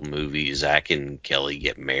Bell movie. Zach and Kelly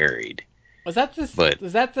get married. Was that this? But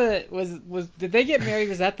Was that the? Was did they get married?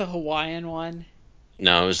 Was that the Hawaiian one?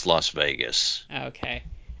 no, it was Las Vegas. Okay.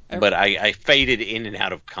 But I faded in and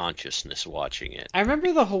out of consciousness watching it. I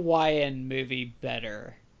remember the Hawaiian movie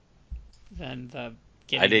better than the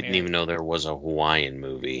getting I didn't married. even know there was a Hawaiian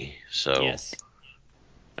movie. So, Yes.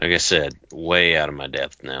 like I said, way out of my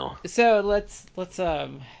depth now. So let's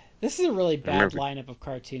this is a really I bad remember, lineup of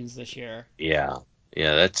cartoons this year. yeah,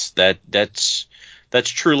 that's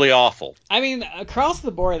truly awful. I mean, across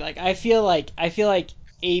the board, I feel like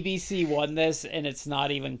ABC won this, and it's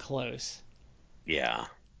not even close. Yeah,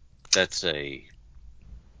 that's a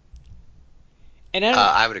And I don't.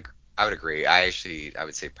 I would agree. I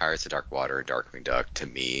would say Pirates of Dark Water and Darkwing Duck to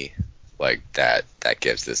me, like that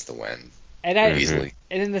gives this the win And I. easily.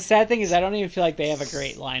 And then the sad thing is, I don't even feel like they have a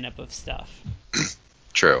great lineup of stuff.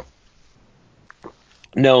 True.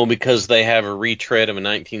 no, because they have a retread of a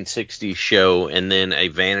 1960s show and then a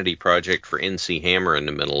vanity project for NC Hammer in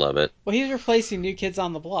the middle of it. Well, he's replacing New Kids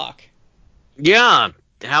on the Block. Yeah,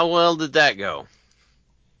 how well did that go?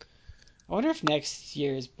 I wonder if next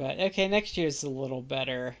year's, but okay, next year's a little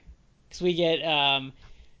better because we get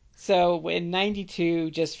So in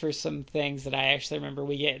 '92, just for some things that I actually remember,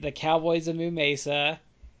 we get the Cowboys of Moo Mesa,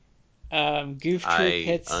 Goof Troop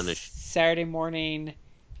hits Saturday morning.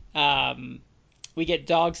 We get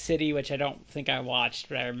Dog City, which I don't think I watched,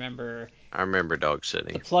 but I remember I remember Dog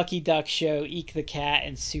City. the Plucky Duck Show, Eek the Cat,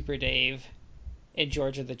 and Super Dave in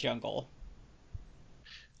Georgia the Jungle.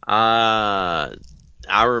 I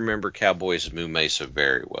remember Cowboys of Moo Mesa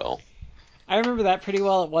very well. I remember that pretty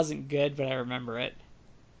well. It wasn't good, but I remember it.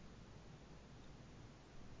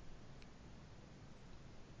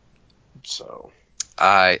 So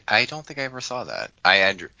I don't think I ever saw that.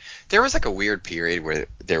 There was like a weird period where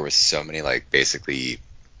there was so many like basically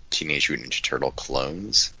Teenage Mutant Ninja Turtle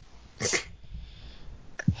clones.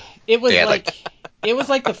 It was They had, it was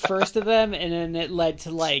like the first of them, and then it led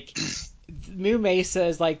to Moo Mesa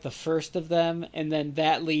is like the first of them, and then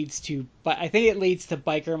that leads to, but I think it leads to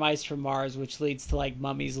Biker Mice from Mars, which leads to like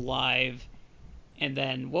Mummies Alive, and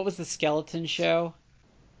then what was the Skeleton Show?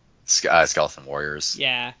 Skeleton Warriors.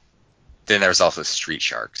 Yeah. Then there was also Street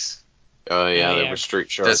Sharks. oh yeah, Oh, there yeah. was Street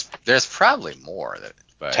Sharks. There's probably more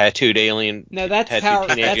but Tattooed alien. No, that's tattooed Power.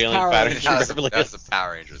 teenage That's alien Power fighters Rangers. from that was, Beverly that was Hills. the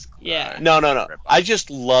Power Rangers. Yeah. No. rip-off. I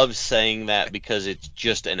just love saying that because it's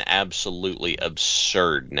just an absolutely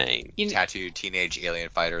absurd name. Tattooed teenage alien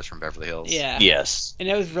fighters from Beverly Hills. Yeah. Yes. And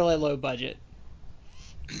it was really low budget.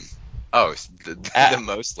 Oh, it's the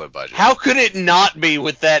most low budget. How could it not be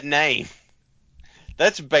with that name?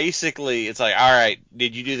 That's basically, it's like, all right,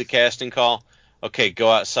 did you do the casting call? Okay,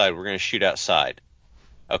 go outside. We're going to shoot outside.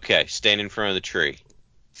 Okay, stand in front of the tree.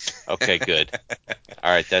 Okay, good.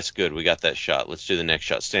 All right, that's good. We got that shot. Let's do the next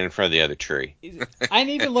shot. Stand in front of the other tree. I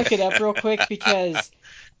need to look it up real quick because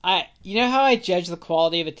you know how I judge the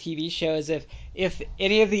quality of a TV show is if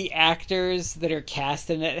any of the actors that are cast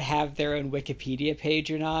in it have their own Wikipedia page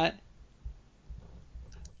or not.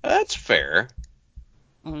 That's fair.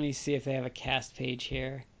 Let me see if they have a cast page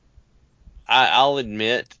here. I'll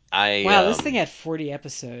admit, Wow, this thing had 40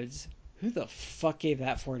 episodes. Who the fuck gave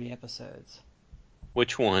that 40 episodes?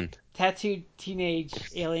 Which one? Tattooed Teenage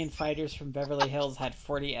Alien Fighters from Beverly Hills had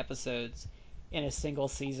 40 episodes in a single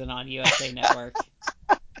season on USA Network.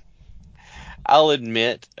 I'll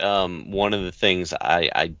admit, one of the things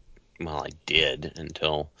I did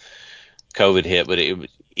until COVID hit, but it was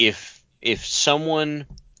if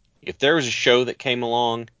there was a show that came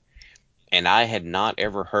along and I had not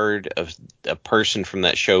ever heard of a person from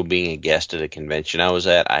that show being a guest at a convention I was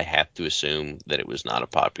at, I have to assume that it was not a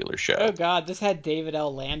popular show. Oh God, this had David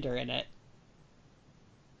L. Lander in it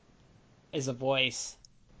as a voice.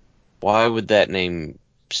 Why would that name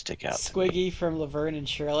stick out to me? Squiggy from Laverne and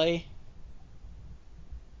Shirley.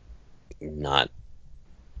 Not.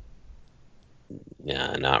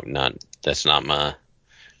 That's not my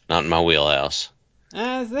wheelhouse.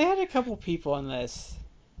 They had a couple people in this.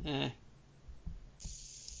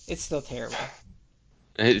 It's still terrible.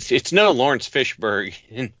 It's no Lawrence Fishburne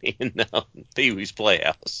in Pee-wee's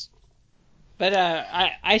Playhouse. But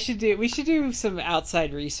we should do some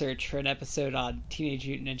outside research for an episode on Teenage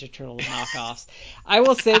Mutant Ninja Turtles knockoffs. I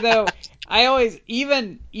will say though, I always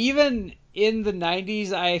even in the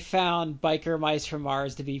 90s I found Biker Mice from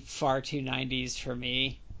Mars to be far too 90s for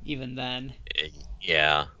me even then.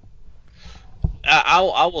 Yeah. I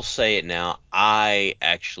will say it now. I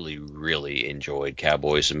actually really enjoyed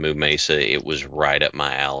Cowboys of Moo Mesa. It was right up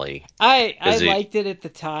my alley. I liked it at the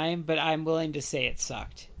time, but I'm willing to say it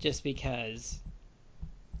sucked just because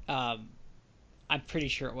I'm pretty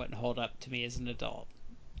sure it wouldn't hold up to me as an adult.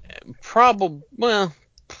 Probably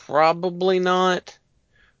not.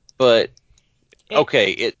 But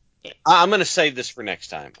okay, I'm going to save this for next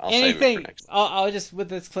time. Save it for next time. I'll just with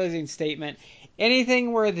this closing statement.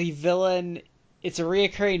 Anything where the villain, it's a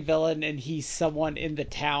reoccurring villain and he's someone in the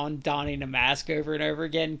town donning a mask over and over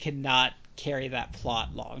again, cannot carry that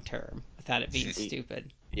plot long term without it being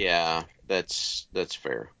stupid. Yeah, that's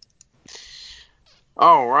fair.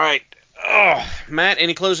 All right. Matt,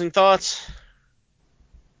 any closing thoughts?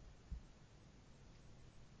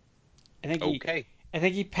 I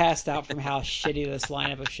think he passed out from how shitty this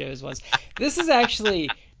lineup of shows was. This is actually,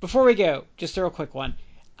 before we go, just a real quick one.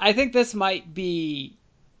 I think this might be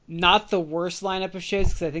not the worst lineup of shows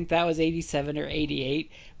because I think that was 87 or 88,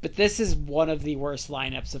 but this is one of the worst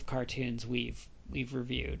lineups of cartoons we've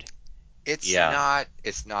reviewed. It's not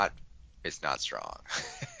strong.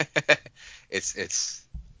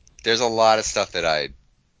 There's a lot of stuff that I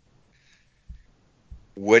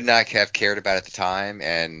would not have cared about at the time,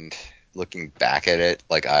 and looking back at it,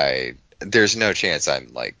 there's no chance I'm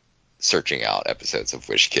like searching out episodes of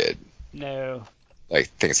Wish Kid. No. Like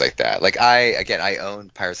things like that. Like I own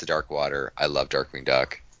Pirates of Dark Water. I love Darkwing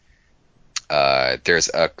Duck. There's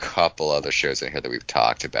a couple other shows in here that we've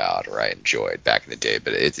talked about or I enjoyed back in the day,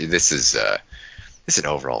 but this is an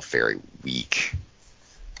overall very weak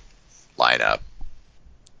lineup.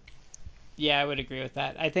 Yeah, I would agree with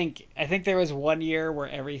that. I think there was one year where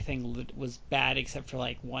everything was bad except for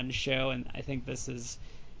like one show, and I think this is.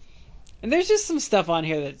 And there's just some stuff on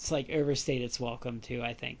here that's like overstayed its welcome too.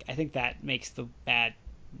 I think that makes the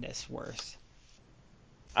badness worse.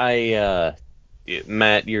 Matt,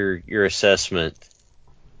 your assessment.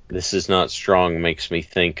 This is not strong. Makes me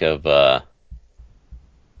think of a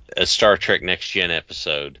Star Trek Next Gen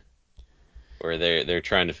episode where they're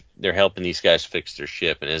helping these guys fix their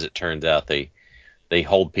ship, and as it turns out, they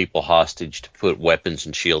hold people hostage to put weapons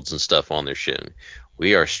and shields and stuff on their ship.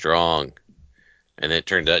 We are strong. And it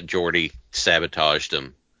turned out Geordi sabotaged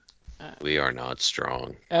them. We are not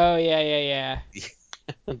strong. Oh yeah.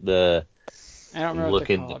 I don't remember what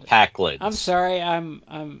they're called. Packlids. I'm sorry. I'm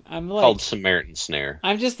like called Samaritan Snare.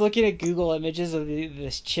 I'm just looking at Google images of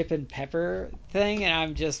this Chip and Pepper thing, and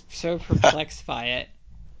I'm just so perplexed by it.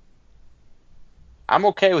 I'm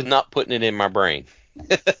okay with not putting it in my brain.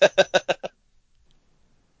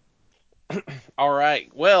 All right.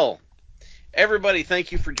 Well, everybody,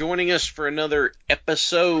 thank you for joining us for another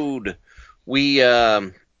episode. We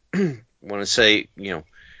want to say, we're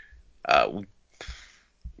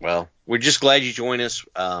just glad you joined us.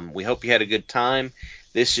 We hope you had a good time.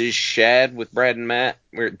 This is Shad with Brad and Matt.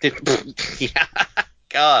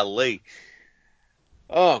 Golly.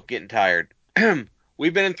 Oh, getting tired.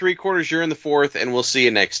 We've been in 3/4, you're in the 4th, and we'll see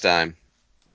you next time.